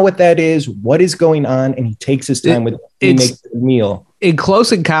don't know what that is. What is going on? And he takes his time with it. He makes the meal. In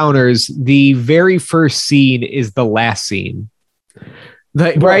Close Encounters, the very first scene is the last scene.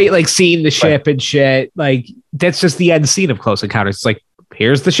 Right? Like seeing the ship and shit. Like, that's just the end scene of Close Encounters. It's like,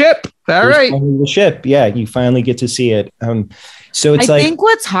 here's the ship. All right. The ship. Yeah. You finally get to see it. So it's I think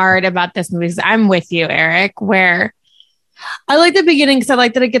what's hard about this movie is I'm with you, Eric, where I like the beginning because I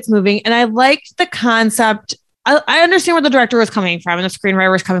like that it gets moving, and I liked the concept. I understand where the director was coming from and the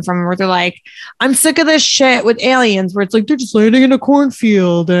screenwriter was coming from, where they're like, I'm sick of this shit with aliens, where it's like they're just landing in a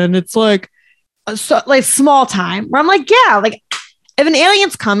cornfield and it's like small time. Where I'm like, yeah, like if an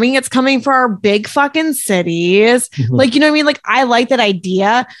alien's coming, it's coming for our big fucking cities. Mm-hmm. Like, you know what I mean? Like, I like that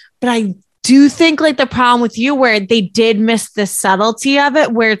idea, but I do think like the problem with you where they did miss the subtlety of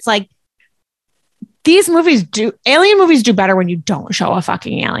it, where it's like alien movies do better when you don't show a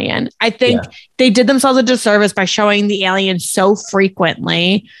fucking alien. I think they did themselves a disservice by showing the alien so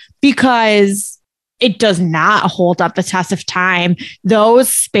frequently because it does not hold up the test of time.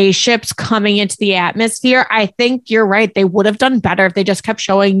 Those spaceships coming into the atmosphere, I think you're right. They would have done better if they just kept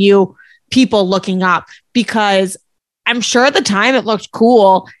showing you people looking up, because I'm sure at the time it looked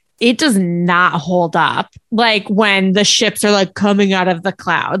cool. It does not hold up. Like when the ships are like coming out of the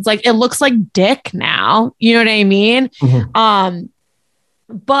clouds, like it looks like dick now. You know what I mean? Mm-hmm.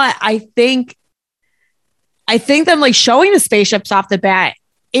 But I think them like showing the spaceships off the bat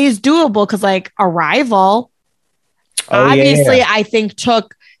is doable, because like Arrival, obviously, I think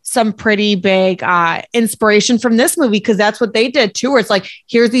took some pretty big inspiration from this movie, because that's what they did too, where it's like,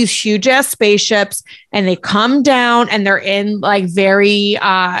 here's these huge ass spaceships and they come down and they're in like very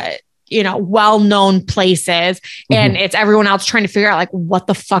well-known places, and it's everyone else trying to figure out like, what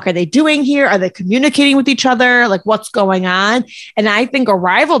the fuck are they doing here? Are they communicating with each other? Like, what's going on? And I think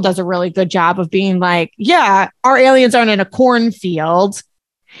Arrival does a really good job of being like, yeah, our aliens aren't in a cornfield,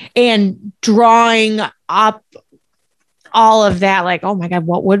 and drawing up all of that, like, oh my God,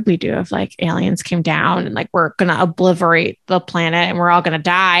 what would we do if like aliens came down and like we're gonna obliterate the planet and we're all gonna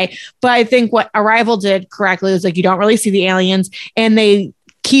die? But I think what Arrival did correctly was like, you don't really see the aliens, and they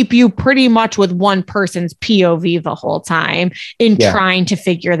keep you pretty much with one person's POV the whole time in trying to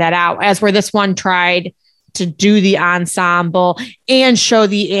figure that out. As where this one tried to do the ensemble and show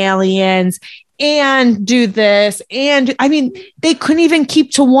the aliens and do this. And I mean, they couldn't even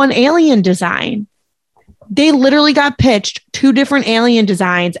keep to one alien design. They literally got pitched 2 different alien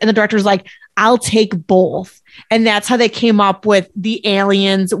designs, and the director's like, I'll take both. And that's how they came up with the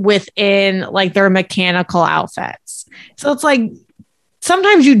aliens within like their mechanical outfits. So it's like,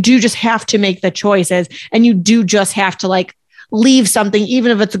 sometimes you do just have to make the choices, and you do just have to like leave something,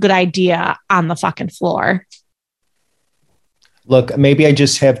 even if it's a good idea, on the fucking floor. Look, maybe I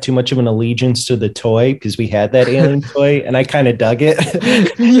just have too much of an allegiance to the toy, because we had that alien toy and I kind of dug it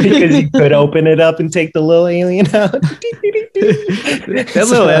because you could open it up and take the little alien out. That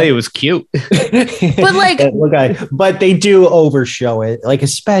little alien was cute. But like, but they do overshow it, like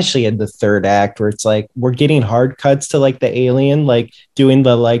especially in the third act, where it's like we're getting hard cuts to like the alien like doing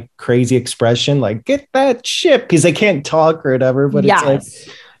the like crazy expression, like get that ship, because they can't talk or whatever. But it's like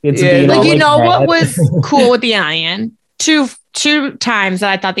like, you know what was cool with the alien? Two times that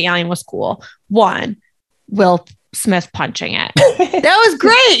I thought the alien was cool. One, Will Smith punching it. That was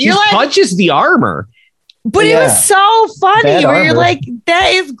great. You're like, punches the armor. But it was so funny where you're like,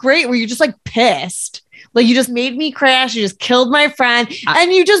 that is great. Where you're just like pissed. Like, you just made me crash. You just killed my friend.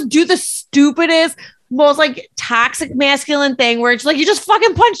 And you just do the stupidest, most like toxic masculine thing where it's like, you just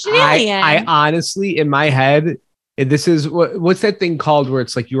fucking punched an alien. I honestly, in my head, this is what's that thing called where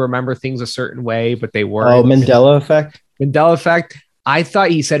it's like you remember things a certain way, but they weren't. Oh, Mandela effect. Mandela effect. I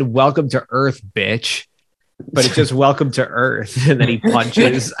thought he said, welcome to Earth, bitch. But it's just welcome to Earth. And then he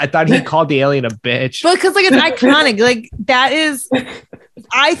punches. I thought he called the alien a bitch. But because like it's iconic. Like that is,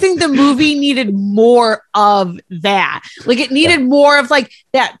 I think the movie needed more of that. Like it needed more of like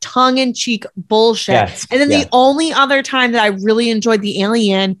that tongue-in-cheek bullshit. Yes. And then the only other time that I really enjoyed the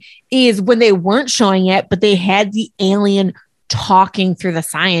alien is when they weren't showing it, but they had the alien talking through the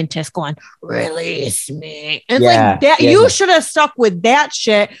scientist going, release me. And like that, you should have stuck with that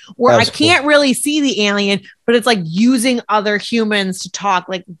shit where I can't really see the alien, but it's like using other humans to talk.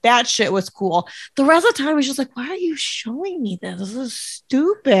 Like that shit was cool. The rest of the time was just like, why are you showing me this? This is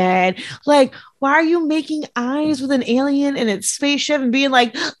stupid. Like, why are you making eyes with an alien in its spaceship and being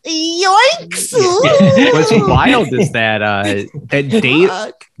like, yoinks? What's wild is that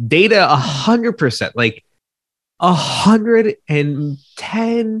data 100%, like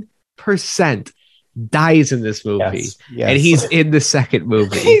 110% dies in this movie. Yes. And he's in the second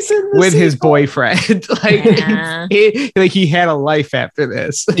movie with his boyfriend. Like, he had a life after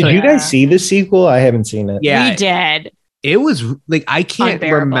this. Did you guys see the sequel? I haven't seen it. Yeah, we did. It was like, I can't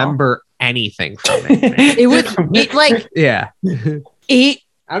remember anything from it. I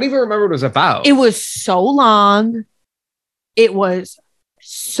don't even remember what it was about. It was so long. It was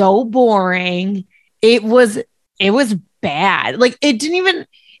so boring. It was bad. Like it didn't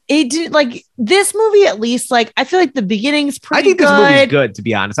like this movie, at least. Like, I feel like the beginning's pretty good. I think this movie's good, to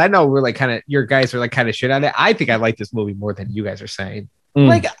be honest. I know we're like kind of, your guys are like kind of shit on it. I think I like this movie more than you guys are saying.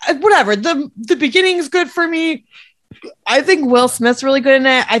 Like, whatever. The beginning's good for me. I think Will Smith's really good in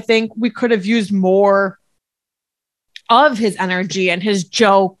it. I think we could have used more of his energy and his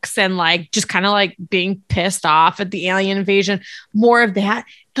jokes and like just kind of like being pissed off at the alien invasion. More of that.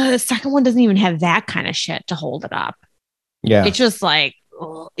 The second one doesn't even have that kind of shit to hold it up. Yeah. It's just like,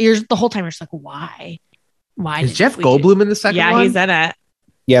 oh, you're the whole time you're just like, why? Is Jeff Goldblum in the second one? Yeah, he's in it.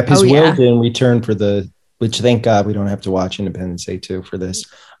 Yeah, because Will didn't return for which thank God we don't have to watch Independence Day 2 for this.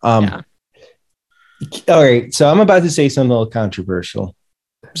 All right, so I'm about to say something a little controversial.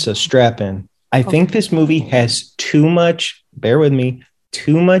 So strap in. I think this movie has too much, bear with me,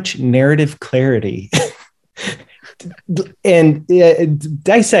 too much narrative clarity. And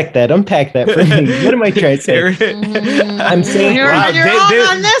dissect that, unpack that for me. What am I trying to say? I'm saying you're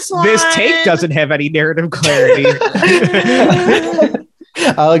on this one. This tape doesn't have any narrative clarity.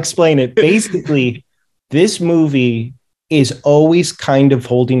 I'll explain it. Basically, this movie is always kind of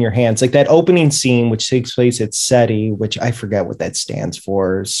holding your hands. Like that opening scene, which takes place at SETI, which I forget what that stands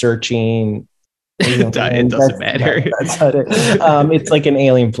for, searching. It doesn't matter. That's not it. It's like an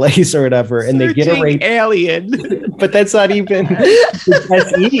alien place or whatever, and they get a rape alien, but that's not even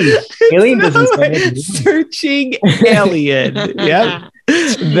SE. Alien doesn't say searching alien. Yep,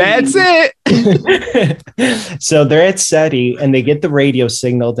 that's it. So they're at SETI and they get the radio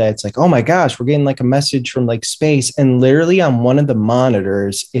signal that's like, oh my gosh, we're getting like a message from like space, and literally on one of the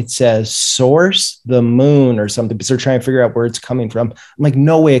monitors it says source the moon or something, because they're trying to figure out where it's coming from. I'm like,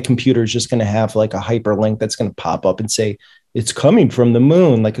 no way a computer is just going to have like a hyperlink that's going to pop up and say it's coming from the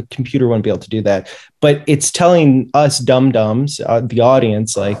moon. Like a computer wouldn't be able to do that, but it's telling us dum-dums, the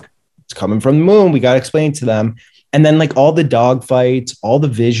audience, like it's coming from the moon. We got to explain it to them. And then like all the dog fights, all the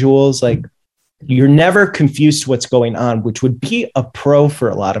visuals, like you're never confused what's going on, which would be a pro for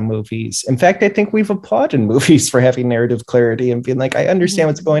a lot of movies. In fact, I think we've applauded movies for having narrative clarity and being like, I understand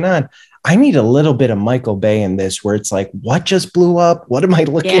what's going on. I need a little bit of Michael Bay in this, where it's like, what just blew up? What am I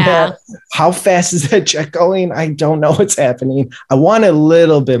looking at? How fast is that jet going? I don't know what's happening. I want a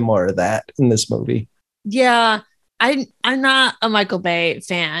little bit more of that in this movie. Yeah, I'm not a Michael Bay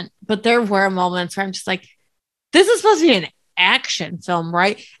fan, but there were moments where I'm just like, this is supposed to be an action film,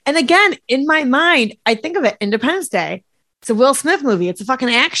 right? And again, in my mind, I think of it, Independence Day. It's a Will Smith movie. It's a fucking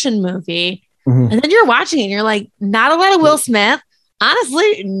action movie. And then you're watching it and you're like, not a lot of Will Smith.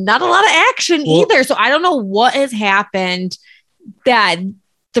 Honestly, not a lot of action either. So I don't know what has happened that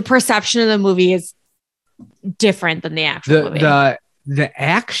the perception of the movie is different than the actual movie. The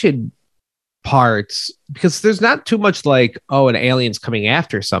action parts, because there's not too much like, oh, an alien's coming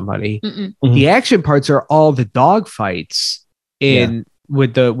after somebody. The action parts are all the dog fights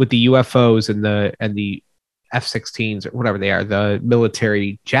with the UFOs and the F-16s or whatever they are, the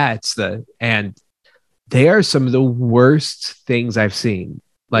military jets, and they are some of the worst things I've seen.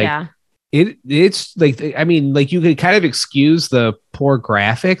 Like it's like, I mean, like you could kind of excuse the poor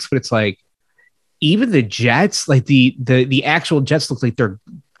graphics, but it's like even the jets, like the actual jets look like they're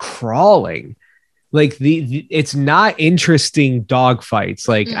crawling. Like it's not interesting dog fights.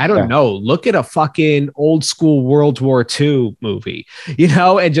 Like, I don't know, look at a fucking old school World War II movie, you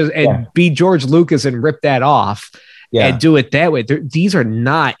know, and be George Lucas and rip that off and do it that way. These are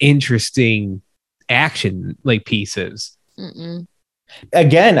not interesting action like pieces.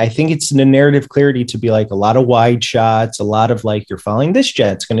 Again, I think it's the narrative clarity to be like a lot of wide shots, a lot of like, you're following this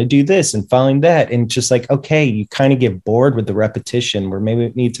jet, it's going to do this and following that. And just like, okay, you kind of get bored with the repetition where maybe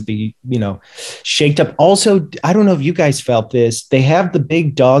it needs to be, you know, shaked up. Also, I don't know if you guys felt this. They have the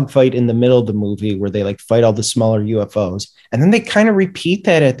big dog fight in the middle of the movie where they like fight all the smaller UFOs. And then they kind of repeat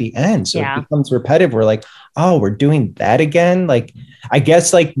that at the end. So it becomes repetitive. We're like, oh, we're doing that again. Like, I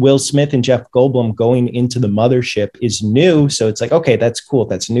guess like Will Smith and Jeff Goldblum going into the mothership is new. So it's like, okay, that's cool.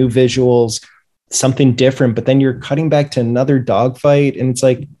 That's new visuals, something different. But then you're cutting back to another dogfight. And it's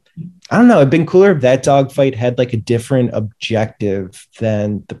like, I don't know. It'd been cooler if that dogfight had like a different objective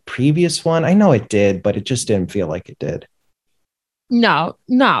than the previous one. I know it did, but it just didn't feel like it did. No,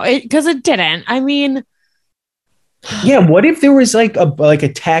 because it didn't. I mean, yeah. What if there was like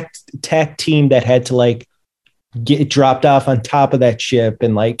a tack team that had to like get dropped off on top of that ship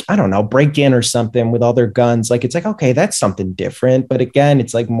and like, I don't know, break in or something with all their guns? Like, it's like, okay, that's something different. But again,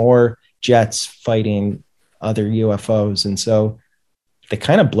 it's like more jets fighting other UFOs. And so they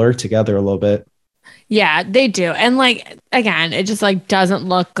kind of blur together a little bit. Yeah, they do. And like, again, it just like doesn't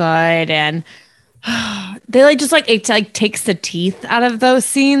look good. And they like just like it like takes the teeth out of those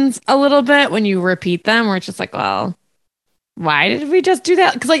scenes a little bit when you repeat them, where it's just like, well, why did we just do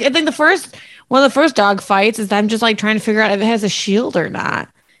that? Because like I think one of the first dog fights is them just like trying to figure out if it has a shield or not.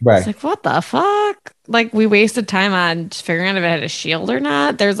 Right. It's like, what the fuck? Like we wasted time on just figuring out if it had a shield or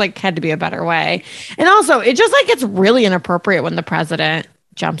not. There's like had to be a better way. And also it just like it's really inappropriate when the president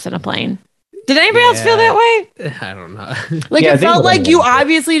jumps in a plane. Did anybody else feel that way? I don't know. Like, it felt like you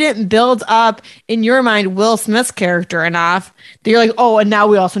obviously didn't build up in your mind Will Smith's character enough that you're like, oh, and now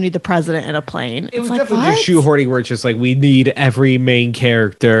we also need the president in a plane. It was like, definitely just shoehorning where it's just like, we need every main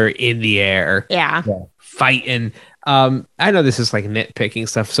character in the air. Yeah. Fighting. I know this is like nitpicking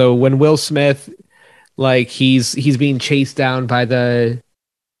stuff. So when Will Smith, like he's being chased down by the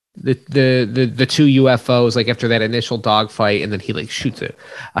two UFOs, like after that initial dogfight, and then he like shoots a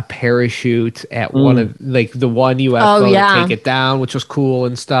parachute at one of like the one UFO to take it down, which was cool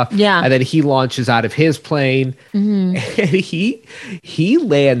and stuff. Yeah. And then he launches out of his plane and he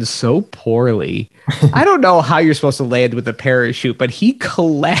lands so poorly. I don't know how you're supposed to land with a parachute, but he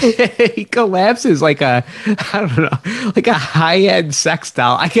collapses like a, I don't know, like a high-end sex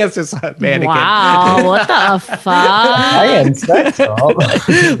doll. I guess it's a mannequin. Wow, what the fuck? High-end sex doll.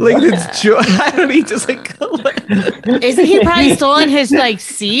 Like it's I don't need just like. Isn't he probably still in his like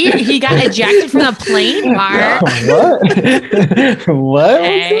seat? He got ejected from the plane, Mark. What?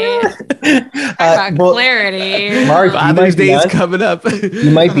 About clarity. Mark, Father's Day is coming up.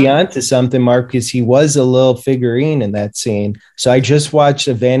 You might be onto something, Mark, because he was a little figurine in that scene. So I just watched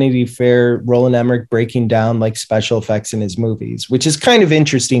a Vanity Fair Roland Emmerich breaking down like special effects in his movies, which is kind of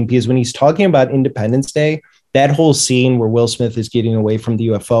interesting because when he's talking about Independence Day, that whole scene where Will Smith is getting away from the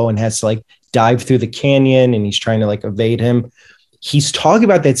UFO and has to like dive through the canyon and he's trying to like evade him. He's talking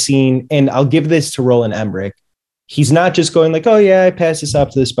about that scene, and I'll give this to Roland Emmerich. He's not just going like, oh yeah, I passed this off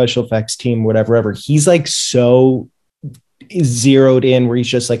to the special effects team, whatever. He's like so zeroed in where he's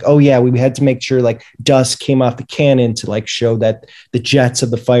just like, oh yeah, we had to make sure like dust came off the cannon to like show that the jets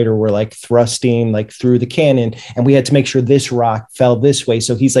of the fighter were like thrusting like through the cannon, and we had to make sure this rock fell this way.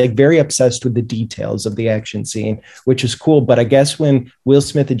 So he's like very obsessed with the details of the action scene, which is cool. But I guess when Will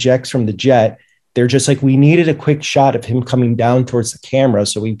Smith ejects from the jet, they're just like, we needed a quick shot of him coming down towards the camera.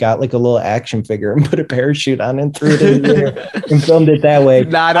 So we've got like a little action figure and put a parachute on and threw it in the air and filmed it that way.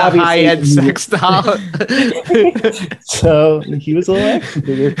 Not a high-end sex doll. So he was a little action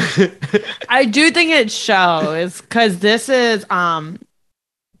figure. I do think it shows because this is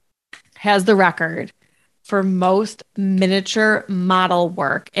has the record for most miniature model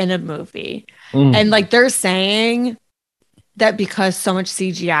work in a movie. And like they're saying that because so much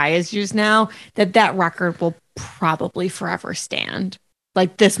CGI is used now, that record will probably forever stand.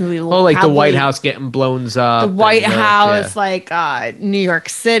 Like this movie will like the White House getting blown up. The White House, like New York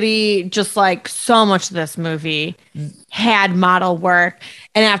City, just like so much of this movie had model work.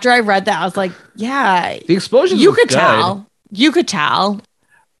 And after I read that, I was like, yeah. The explosions you could tell. You could tell.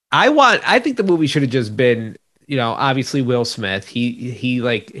 I think the movie should have just been, you know, obviously Will Smith, he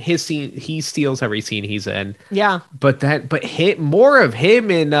like his scene, he steals every scene he's in. Yeah. But more of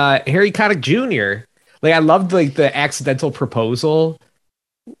him and Harry Connick Jr. Like I loved like the accidental proposal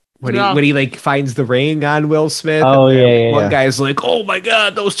when he like finds the ring on Will Smith. Oh one guy's like, oh my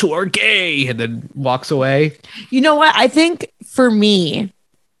God, those two are gay, and then walks away. You know what? I think for me,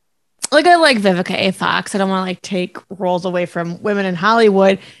 like I like Vivica A. Fox. I don't want to like take roles away from women in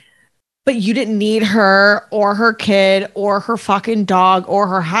Hollywood. But you didn't need her or her kid or her fucking dog or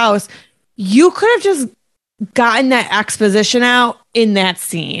her house. You could have just gotten that exposition out in that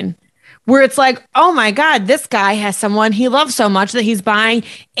scene where it's like, oh my God, this guy has someone he loves so much that he's buying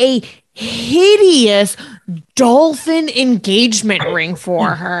a hideous dolphin engagement ring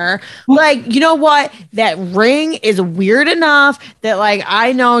for her. Like, you know what? That ring is weird enough that like,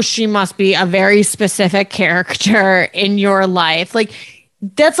 I know she must be a very specific character in your life. Like,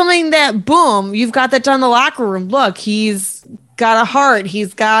 that's something that, boom, you've got that done in the locker room. Look, he's got a heart.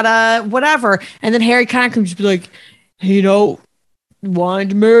 He's got a whatever. And then Harry kind of comes to be like, hey, you know, wanting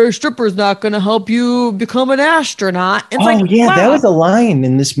to marry a stripper is not going to help you become an astronaut. It's wow. That was a line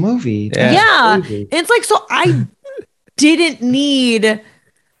in this movie. Yeah. It's like, so I didn't need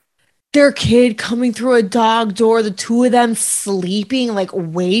their kid coming through a dog door, the two of them sleeping like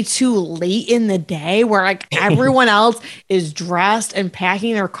way too late in the day where like everyone else is dressed and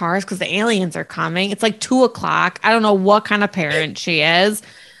packing their cars because the aliens are coming. It's like 2:00. I don't know what kind of parent she is.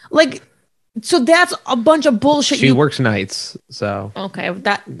 Like, so that's a bunch of bullshit. She works nights, so. Okay,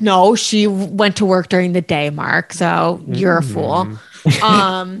 no, she went to work during the day, Mark, so you're a fool.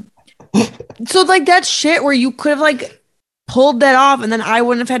 So like that shit where you could have like pulled that off and then I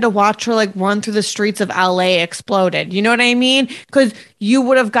wouldn't have had to watch her like run through the streets of LA exploded. You know what I mean? Because you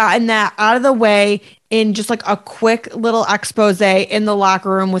would have gotten that out of the way in just like a quick little expose in the locker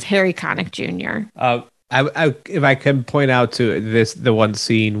room with Harry Connick Jr. If I can point out to the one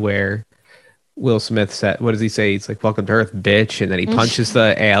scene where Will Smith said, what does he say? He's like, welcome to Earth, bitch. And then he punches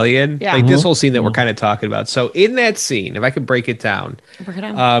the alien. Yeah. Like this whole scene that we're kind of talking about. So in that scene, if I could break it down,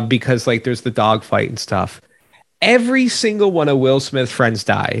 because like there's the dog fight and stuff. Every single one of Will Smith's friends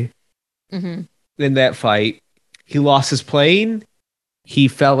die in that fight. He lost his plane. He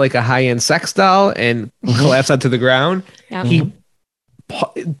felt like a high-end sex doll and collapsed onto the ground. Yeah. He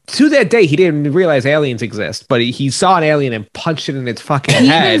to that day, he didn't realize aliens exist, but he saw an alien and punched it in its fucking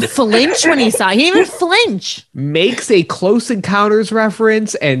head. He even flinched when he saw it. He even flinched. Makes a Close Encounters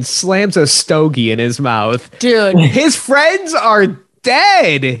reference and slams a stogie in his mouth. Dude. His friends are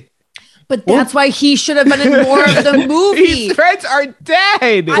dead. But that's why he should have been in more of the movie. His friends are dead.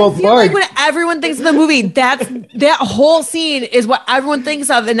 I feel like when everyone thinks of the movie, that whole scene is what everyone thinks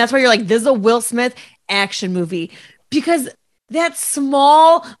of. And that's why you're like, this is a Will Smith action movie. Because that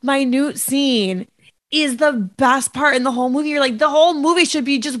small, minute scene is the best part in the whole movie. You're like, the whole movie should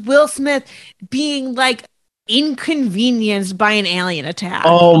be just Will Smith being like inconvenienced by an alien attack.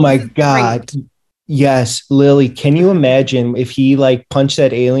 Oh my God. Great. Yes, Lily, can you imagine if he like punched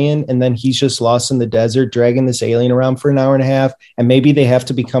that alien and then he's just lost in the desert, dragging this alien around for an hour and a half, and maybe they have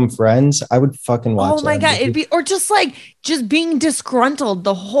to become friends? I would fucking watch. Oh my God, it'd be, or just being disgruntled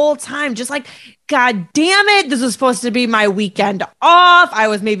the whole time, just like, God damn it, this was supposed to be my weekend off. I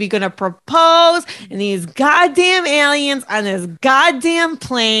was maybe gonna propose, and these goddamn aliens on this goddamn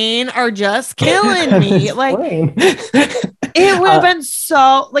plane are just killing me. Like it would have been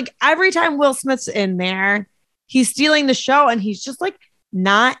so like every time Will Smith's in there, he's stealing the show and he's just like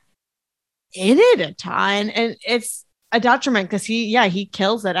not in it a ton. And it's a detriment because he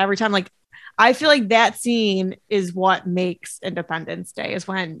kills it every time. Like I feel like that scene is what makes Independence Day, is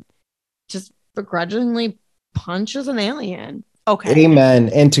when just begrudgingly punches an alien. Okay. Amen.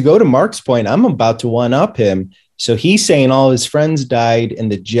 And to go to Mark's point, I'm about to one up him. So he's saying all his friends died and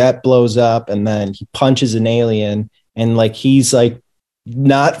the jet blows up and then he punches an alien. And like, he's like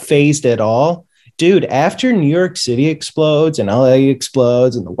not phased at all. Dude, after New York City explodes and LA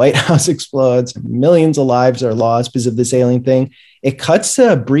explodes and the White House explodes and millions of lives are lost because of this alien thing, it cuts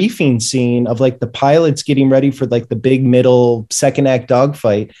to a briefing scene of like the pilots getting ready for like the big middle second act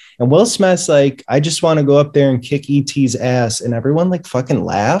dogfight. And Will Smith's like, I just want to go up there and kick ET's ass. And everyone like fucking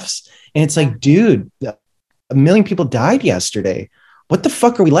laughs. And it's like, dude, 1 million people died yesterday. What the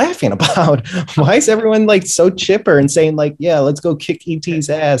fuck are we laughing about? Why is everyone like so chipper and saying like, yeah, let's go kick ET's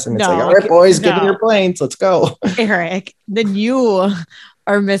ass? And it's like, all right, boys, get in your planes. Let's go. Eric, then you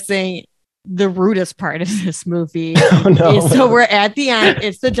are missing the rudest part of this movie. Oh, no. So we're at the end.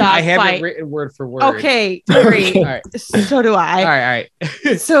 It's the dog I have fight. it written word for word. Okay, great. All right. So do I. All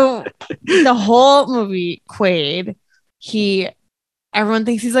right. So the whole movie, Quaid, everyone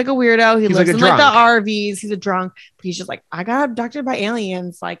thinks he's like a weirdo. He lives in like the RVs. He's a drunk. But he's just like, I got abducted by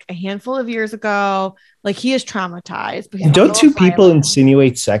aliens like a handful of years ago. Like he is traumatized. But don't two people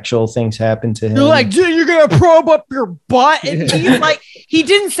insinuate sexual things happen to him? They're like, dude, you're gonna probe up your butt. And he's like, he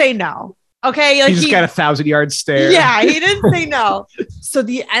didn't say no. Okay. Like he just got a 1,000-yard stare. Yeah, he didn't say no. So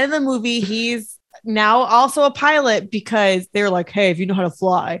the end of the movie, he's now also a pilot because they're like, hey, if you know how to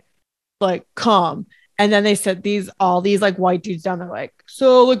fly, like come. And then they said all these like white dudes down there, like,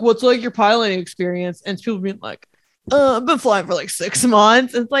 so like, what's like your piloting experience? And people being like, I've been flying for like 6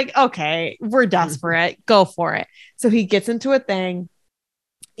 months. It's like, okay, we're desperate. Go for it. So he gets into a thing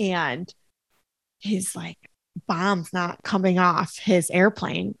and his like bomb's not coming off his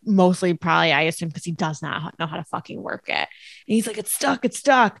airplane. Mostly probably, I assume, because he does not know how to fucking work it. And he's like, it's stuck.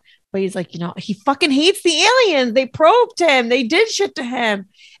 But he's like, he fucking hates the aliens. They probed him. They did shit to him.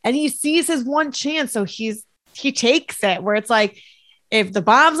 And he sees his one chance. So he takes it where it's like, if the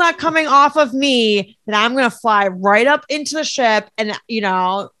bomb's not coming off of me, then I'm going to fly right up into the ship. And,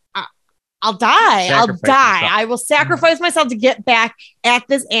 I'll die. I will sacrifice myself to get back at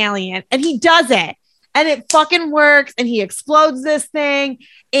this alien. And he does it. And it fucking works. And he explodes this thing.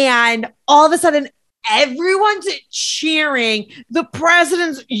 And all of a sudden, everyone's cheering. The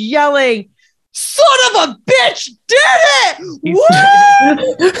president's yelling, son of a bitch did it!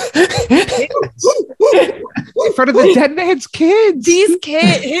 In front of the dead man's kids.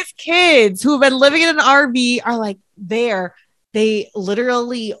 His kids who have been living in an RV are like there. They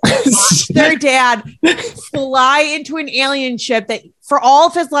literally watch their dad fly into an alien ship that for all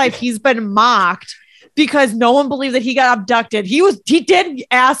of his life he's been mocked. Because no one believed that he got abducted. He did,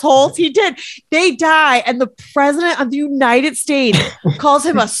 assholes. He did. They die. And the president of the United States calls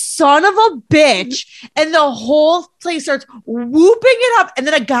him a son of a bitch. And the whole place starts whooping it up. And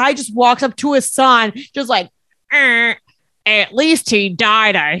then a guy just walks up to his son, just like, at least he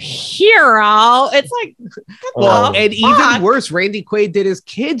died a hero. It's like, well, and even worse, Randy Quaid did his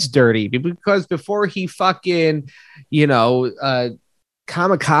kids dirty because before he fucking,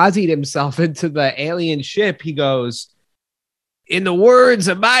 kamikazed himself into the alien ship, he goes, in the words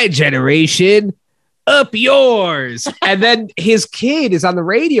of my generation, up yours. And then his kid is on the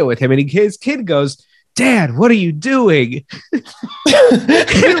radio with him, and his kid goes, Dad, what are you doing?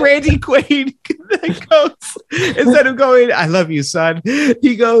 And Randy Quaid goes, instead of going, I love you, son,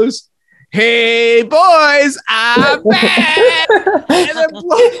 he goes, hey, boys, I'm back. And then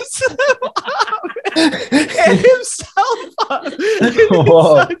blows him up and himself up.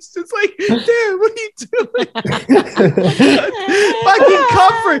 And it's just like, Dad, what are you doing?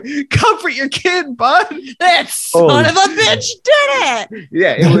 Fucking comfort your kid, bud. That son of a bitch did it.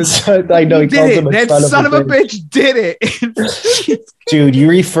 Yeah, it was. I know he calls him that son of a bitch did it. Dude, you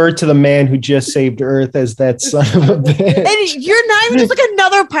refer to the man who just saved Earth as that son of a bitch. And you're not even just like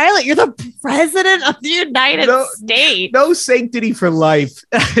another pilot. You're the president of the United States. No sanctity for life.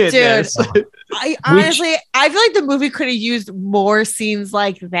 Dude, I honestly, I feel like the movie could have used more scenes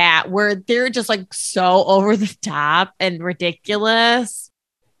like that where they're just like so over the top and ridiculous.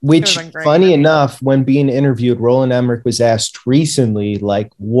 Which, funny enough, when being interviewed, Roland Emmerich was asked recently,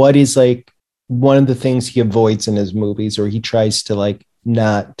 like, what is like one of the things he avoids in his movies, or he tries to like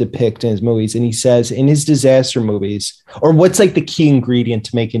not depict in his movies. And he says in his disaster movies, or what's like the key ingredient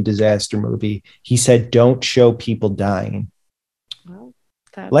to making disaster movie, he said, don't show people dying. Well,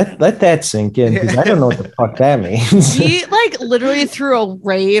 let that sink in, because I don't know what the fuck that means. He like literally threw a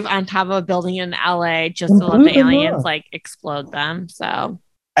rave on top of a building in LA just to let the aliens like explode them. So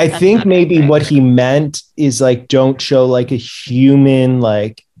I think maybe what he meant is like, don't show like a human,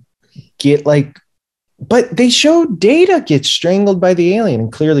 like get like, but they show Data gets strangled by the alien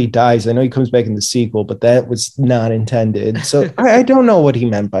and clearly dies. I know he comes back in the sequel, but that was not intended. So I don't know what he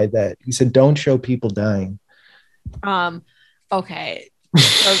meant by that. He said, don't show people dying. Okay.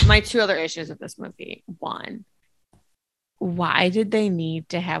 So my two other issues with this movie. One, why did they need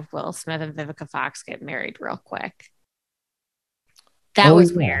to have Will Smith and Vivica Fox get married real quick? That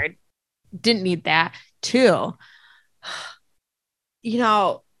was weird. Didn't need that. Two,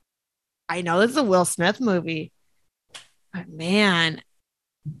 I know this is a Will Smith movie, but man,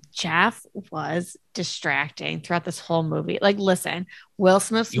 Jeff was distracting throughout this whole movie. Like, listen, Will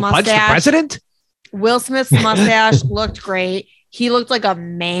Smith's mustache. Punched the president? Will Smith's mustache looked great. He looked like a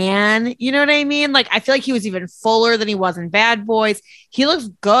man. You know what I mean? Like, I feel like he was even fuller than he was in Bad Boys. He looks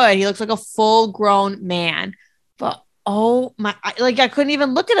good. He looks like a full-grown man. But oh my, I couldn't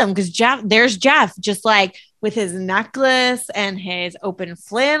even look at him because there's Jeff just like with his necklace and his open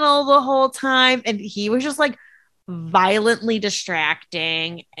flannel the whole time. And he was just like violently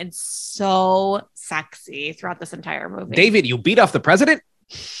distracting and so sexy throughout this entire movie. David, you beat off the president?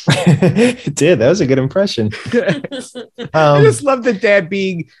 It did. That was a good impression. I just love the dad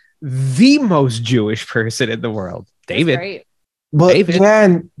being the most Jewish person in the world. David. Well, yeah,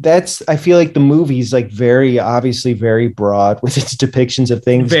 and I feel like the movie's like very obviously very broad with its depictions of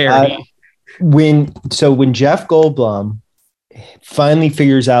things. Very. When Jeff Goldblum finally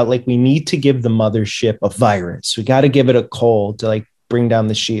figures out like we need to give the mothership a virus, we got to give it a cold to like bring down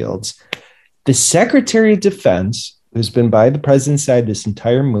the shields. The Secretary of Defense, who's been by the president's side this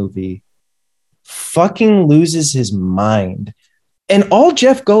entire movie, fucking loses his mind. And all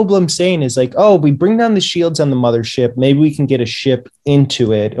Jeff Goldblum's saying is like, oh, we bring down the shields on the mothership. Maybe we can get a ship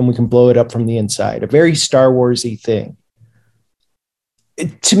into it and we can blow it up from the inside. A very Star Wars-y thing.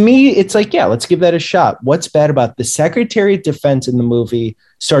 To me, it's like, yeah, let's give that a shot. What's bad about the Secretary of Defense in the movie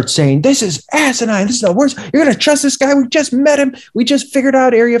starts saying, this is asinine. This is the worst. You're going to trust this guy. We just met him. We just figured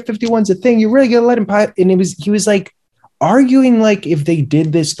out Area 51's a thing. You're really going to let him pilot. And he was like arguing like if they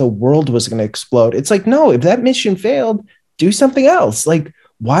did this, the world was going to explode. It's like, no, if that mission failed, do something else. Like,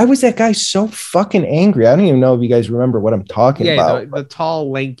 why was that guy so fucking angry? I don't even know if you guys remember what I'm talking about. The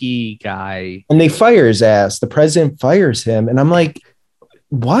tall, lanky guy. And they fire his ass. The president fires him. And I'm like,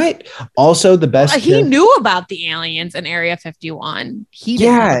 what? Also, the best. He knew about the aliens in Area 51. And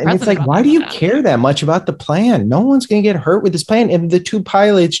it's like, why do you care that much about the plan? No one's going to get hurt with this plan. And the two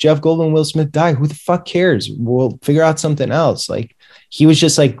pilots, Jeff Goldblum and Will Smith, die. Who the fuck cares? We'll figure out something else. Like, he was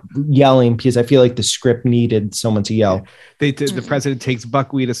just like yelling because I feel like the script needed someone to yell. The president takes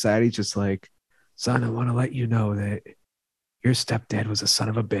Buckwheat aside. He's just like, son, I want to let you know that your stepdad was a son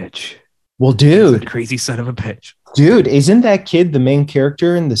of a bitch. Well, dude, crazy son of a bitch. Dude, isn't that kid the main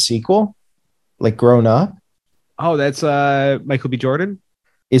character in the sequel? Like grown up? Oh, that's Michael B. Jordan.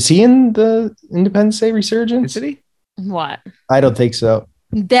 Is he in the Independence Day Resurgence? Is he? What? I don't think so.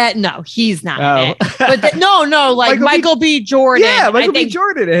 That no, he's not in Oh. it. But no, like Michael B. Jordan. Yeah, Michael B. think,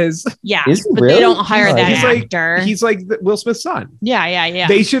 Jordan is. Yeah, Is he but really? they don't hire that He's actor. He's like Will Smith's son. Yeah.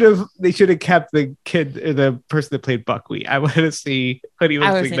 They should have kept the kid, the person that played Buckwheat. I want to see what he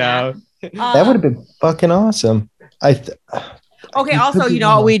looks like now. That would have been fucking awesome. Okay. Also, you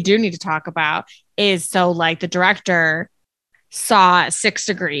know what we do need to talk about is like the director saw 6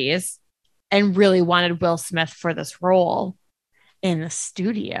 Degrees and really wanted Will Smith for this role. In the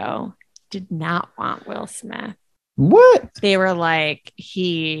studio, did not want Will Smith. What? They were like,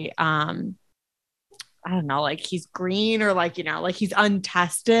 he, I don't know, like he's green or like, you know, like he's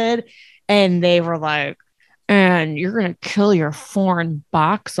untested. And they were like, and you're going to kill your foreign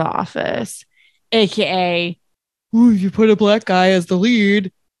box office. AKA, if you put a black guy as the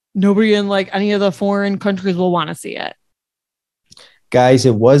lead, nobody in like any of the foreign countries will want to see it. Guys,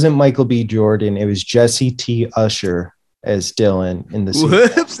 it wasn't Michael B. Jordan. It was Jesse T. Usher as Dylan in the sequel.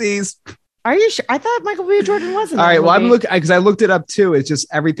 Whoopsies. Are you sure? I thought Michael B. Jordan wasn't. All right. Well, I'm looking because I looked it up too. It's just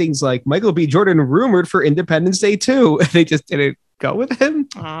everything's like Michael B. Jordan rumored for Independence Day 2. They just didn't go with him.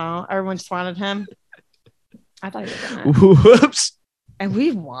 Oh, everyone just wanted him. I thought he was in it. Whoops. And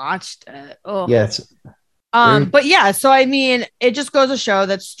we watched it. Oh. Yes. But yeah, so I mean, it just goes to show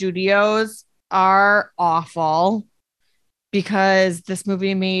that studios are awful. Because this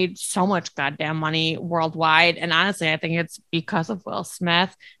movie made so much goddamn money worldwide. And honestly, I think it's because of Will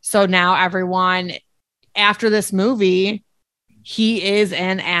Smith. So now everyone, after this movie, he is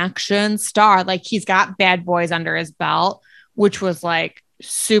an action star. Like he's got Bad Boys under his belt, which was like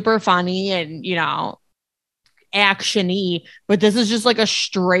super funny and, you know, action-y. But this is just like a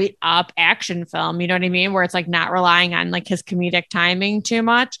straight up action film. You know what I mean? Where it's like not relying on like his comedic timing too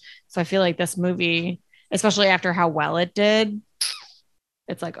much. So I feel like this movie, especially after how well it did,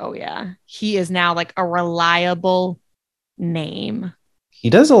 it's like, oh yeah, he is now like a reliable name. He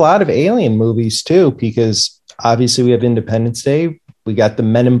does a lot of alien movies too, because obviously we have Independence Day. We got the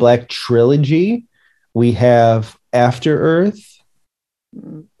Men in Black trilogy. We have After Earth.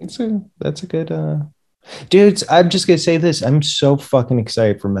 That's a good dudes. I'm just gonna say this. I'm so fucking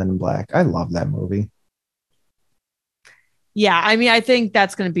excited for Men in Black. I love that movie. Yeah, I mean, I think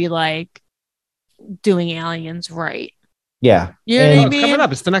that's gonna be like doing aliens right. Yeah. You know what I mean? It's coming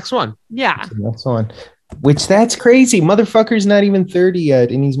up. It's the next one. Yeah. That's one. Which that's crazy. Motherfucker's not even 30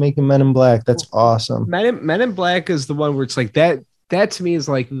 yet, and he's making Men in Black. That's awesome. Men in Black is the one where it's like that. That to me is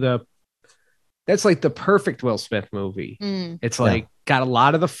like that's like the perfect Will Smith movie. It's like got a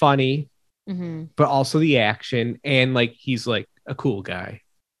lot of the funny, but also the action, and like he's like a cool guy.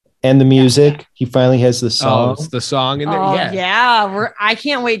 And the music. He finally has the song. Oh, it's the song in there. I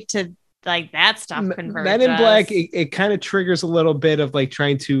can't wait to like that stuff converges. Men in Black, it kind of triggers a little bit of like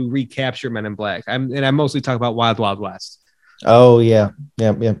trying to recapture Men in Black. I'm mostly talking about Wild Wild West. Oh yeah.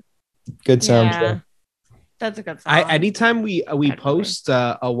 Good soundtrack. That's a good song. Anytime we post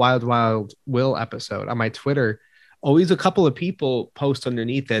a Wild Wild Will episode on my Twitter, always a couple of people post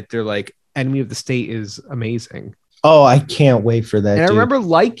underneath that they're like, Enemy of the State is amazing. Oh, I can't wait for that. And I remember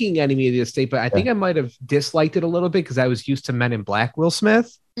liking Enemy of the State, but I think I might have disliked it a little bit because I was used to Men in Black Will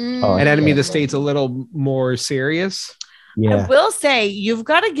Smith. And Enemy of the State's a little more serious. Yeah. I will say you've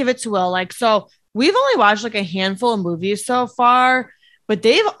got to give it to Will. Like, so we've only watched like a handful of movies so far, but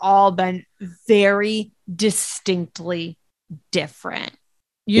they've all been very distinctly different.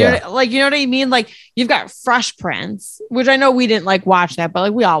 You know what I mean? Like you've got Fresh Prince, which I know we didn't like watch that, but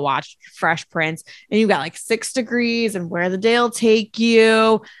like we all watched Fresh Prince, and you've got like 6 Degrees and Where the Day Will Take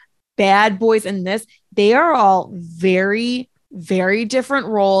You, Bad Boys, and this. They are all very, very different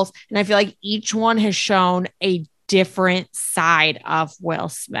roles, and I feel like each one has shown a different side of Will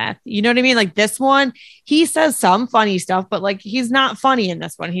Smith. You know what I mean? Like this one, he says some funny stuff, but like he's not funny in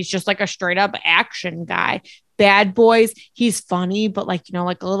this one. He's just like a straight up action guy. Bad Boys, he's funny, but like, you know,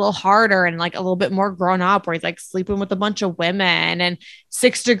 like a little harder and like a little bit more grown up, where he's like sleeping with a bunch of women. And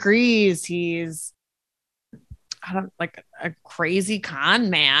 6 Degrees, he's like a crazy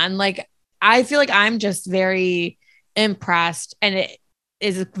con man. Like I feel like I'm just very impressed, and it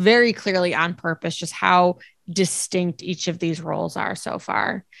is very clearly on purpose just how distinct each of these roles are so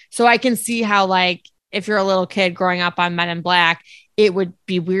far. So I can see how, like, if you're a little kid growing up on Men in Black, it would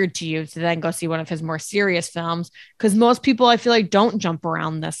be weird to you to then go see one of his more serious films, because most people, I feel like, don't jump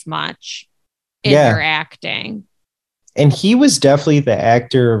around this much in their acting. And he was definitely the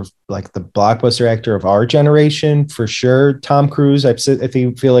actor of like the blockbuster actor of our generation for sure. Tom Cruise, I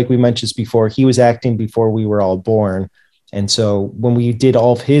feel like we mentioned this before, he was acting before we were all born. And so when we did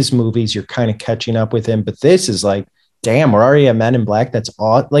all of his movies, you're kind of catching up with him. But this is like, damn, we're already at Men in Black. That's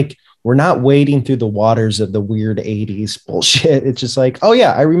all. Like, we're not wading through the waters of the weird 80s bullshit. It's just like, oh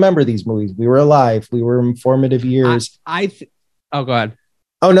yeah, I remember these movies. We were alive. We were in formative years. Oh, go ahead.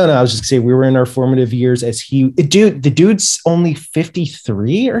 Oh no, I was just gonna say we were in our formative years as the dude's only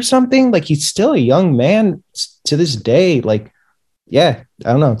 53 or something. Like he's still a young man to this day. Like, yeah,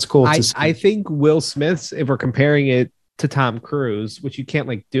 I don't know. It's cool. I think Will Smith's, if we're comparing it to Tom Cruise, which you can't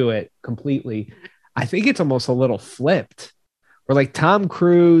like do it completely, I think it's almost a little flipped. Where like Tom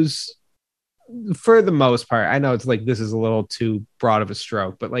Cruise, for the most part, I know it's like this is a little too broad of a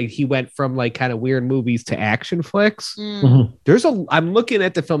stroke, but like he went from like kind of weird movies to action flicks. I'm looking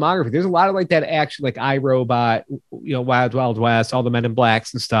at the filmography. There's a lot of like that action, like iRobot, Wild Wild West, all the Men in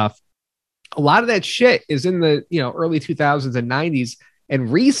Blacks and stuff. A lot of that shit is in the early 2000s and 90s,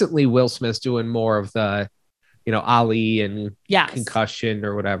 and recently Will Smith's doing more of the Ali and Concussion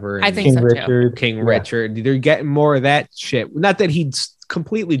or whatever. And I think so too. King Richard. They're getting more of that shit. Not that he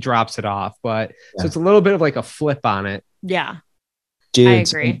completely drops it off, but so it's a little bit of like a flip on it. Yeah. Dude, I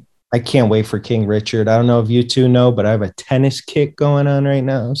agree. I can't wait for King Richard. I don't know if you two know, but I have a tennis kick going on right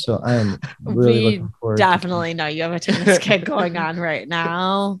now. So I'm really looking forward. Definitely know you have a tennis kick going on right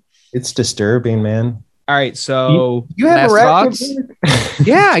now. It's disturbing, man. All right. So you have a racket?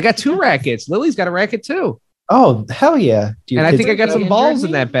 Yeah, I got 2 rackets. Lily's got a racket too. Oh, hell yeah. And I think I got some balls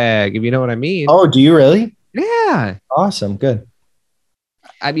in that bag, if you know what I mean. Oh, do you really? Yeah. Awesome. Good.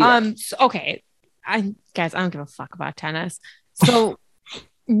 I mean, okay. Guys, I don't give a fuck about tennis. So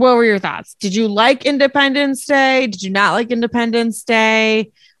what were your thoughts? Did you like Independence Day? Did you not like Independence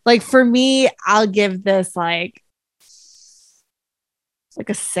Day? Like for me, I'll give this like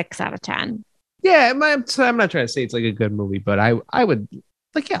a 6 out of 10. Yeah, I'm not trying to say it's like a good movie, but I would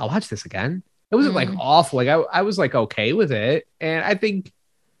like, yeah, I'll watch this again. It wasn't like awful. Like I was like okay with it, and I think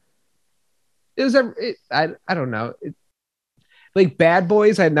it was I don't know. Like Bad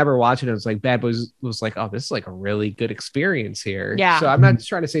Boys, I'd never watched it. It was like Bad Boys was like, oh, this is like a really good experience here. Yeah. So I'm not just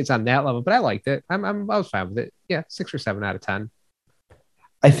trying to say it's on that level, but I liked it. I was fine with it. Yeah, 6 or 7 out of 10.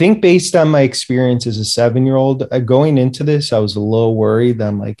 I think based on my experience as a 7-year-old, going into this, I was a little worried.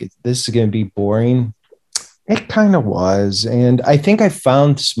 I'm like, this is going to be boring. It kind of was. And I think I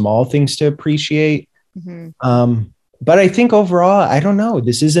found small things to appreciate. But I think overall, I don't know.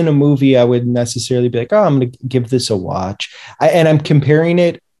 This isn't a movie I would necessarily be like, oh, I'm going to give this a watch. And I'm comparing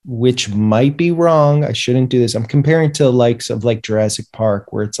it, which might be wrong. I shouldn't do this. I'm comparing to the likes of like Jurassic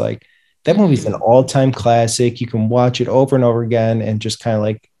Park, where it's like, that movie's an all-time classic. You can watch it over and over again and just kind of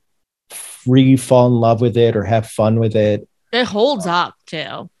like fall in love with it or have fun with it. It holds up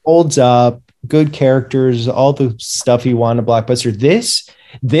too. Holds up. Good characters, all the stuff you want in a blockbuster.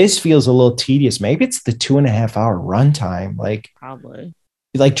 This feels a little tedious. Maybe it's the 2.5 hour runtime. Like probably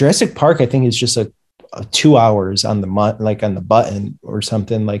like Jurassic Park, I think is just a 2 hours on the button or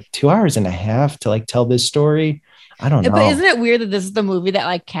something. Like 2.5 hours to like tell this story. I don't know. But isn't it weird that this is the movie that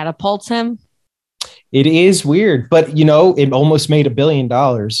like catapults him? It is weird, but it almost made $1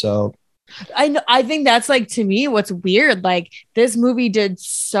 billion. So I know. I think that's like, to me, what's weird. Like this movie did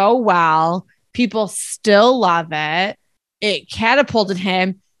so well. People still love it. It catapulted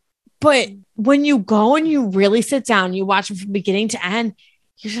him. But when you go and you really sit down, you watch it from beginning to end,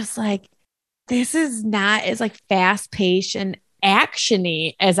 you're just like, this is not as like fast paced and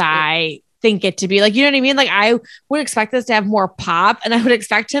actiony as I think it to be. Like, you know what I mean? Like I would expect this to have more pop, and I would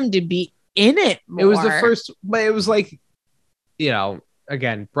expect him to be in it more. It was the first, but it was like,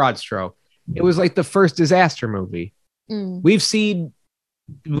 again, broad stroke. It was like the first disaster movie. We've seen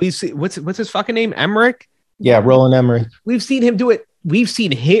what's his fucking name? Emmerich? Yeah, Roland Emmerich. We've seen him do it. We've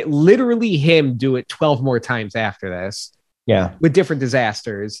seen him do it 12 more times after this. Yeah. With different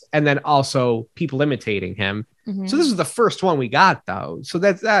disasters, and then also people imitating him. So this is the first one we got, though. So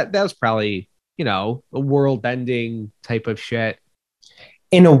that was probably, a world-ending type of shit.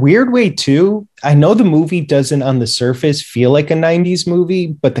 In a weird way, too, I know the movie doesn't on the surface feel like a 90s movie,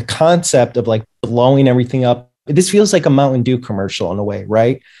 but the concept of like blowing everything up, this feels like a Mountain Dew commercial in a way,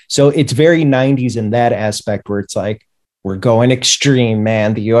 right? So it's very 90s in that aspect where it's like, we're going extreme,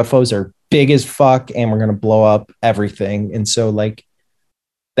 man. The UFOs are big as fuck and we're going to blow up everything. And so like,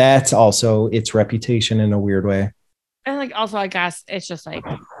 that's also its reputation in a weird way. And like, also, I guess it's just like,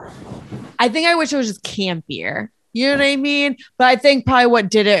 I think I wish it was just campier. You know what I mean? But I think probably what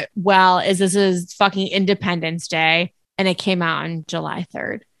did it well is this is fucking Independence Day and it came out on July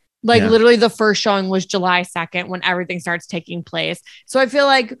 3rd. Like literally the first showing was July 2nd when everything starts taking place. So I feel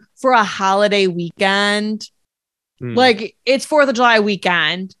like for a holiday weekend, like it's 4th of July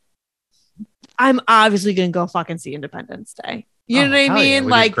weekend, I'm obviously going to go fucking see Independence Day. You know what I mean?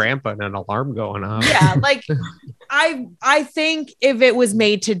 Like grandpa and an alarm going off. Yeah, like I think if it was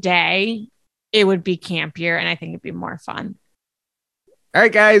made today, it would be campier, and I think it'd be more fun. All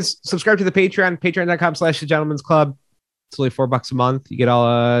right, guys, subscribe to the Patreon, patreon.com/the Gentleman's Club. It's only $4 a month. You get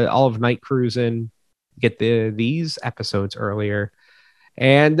all of Night Cruising, get these episodes earlier,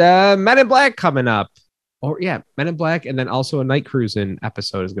 and Men in Black coming up. Men in Black, and then also a Night Cruising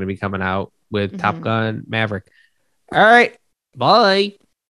episode is going to be coming out with Top Gun Maverick. All right, bye.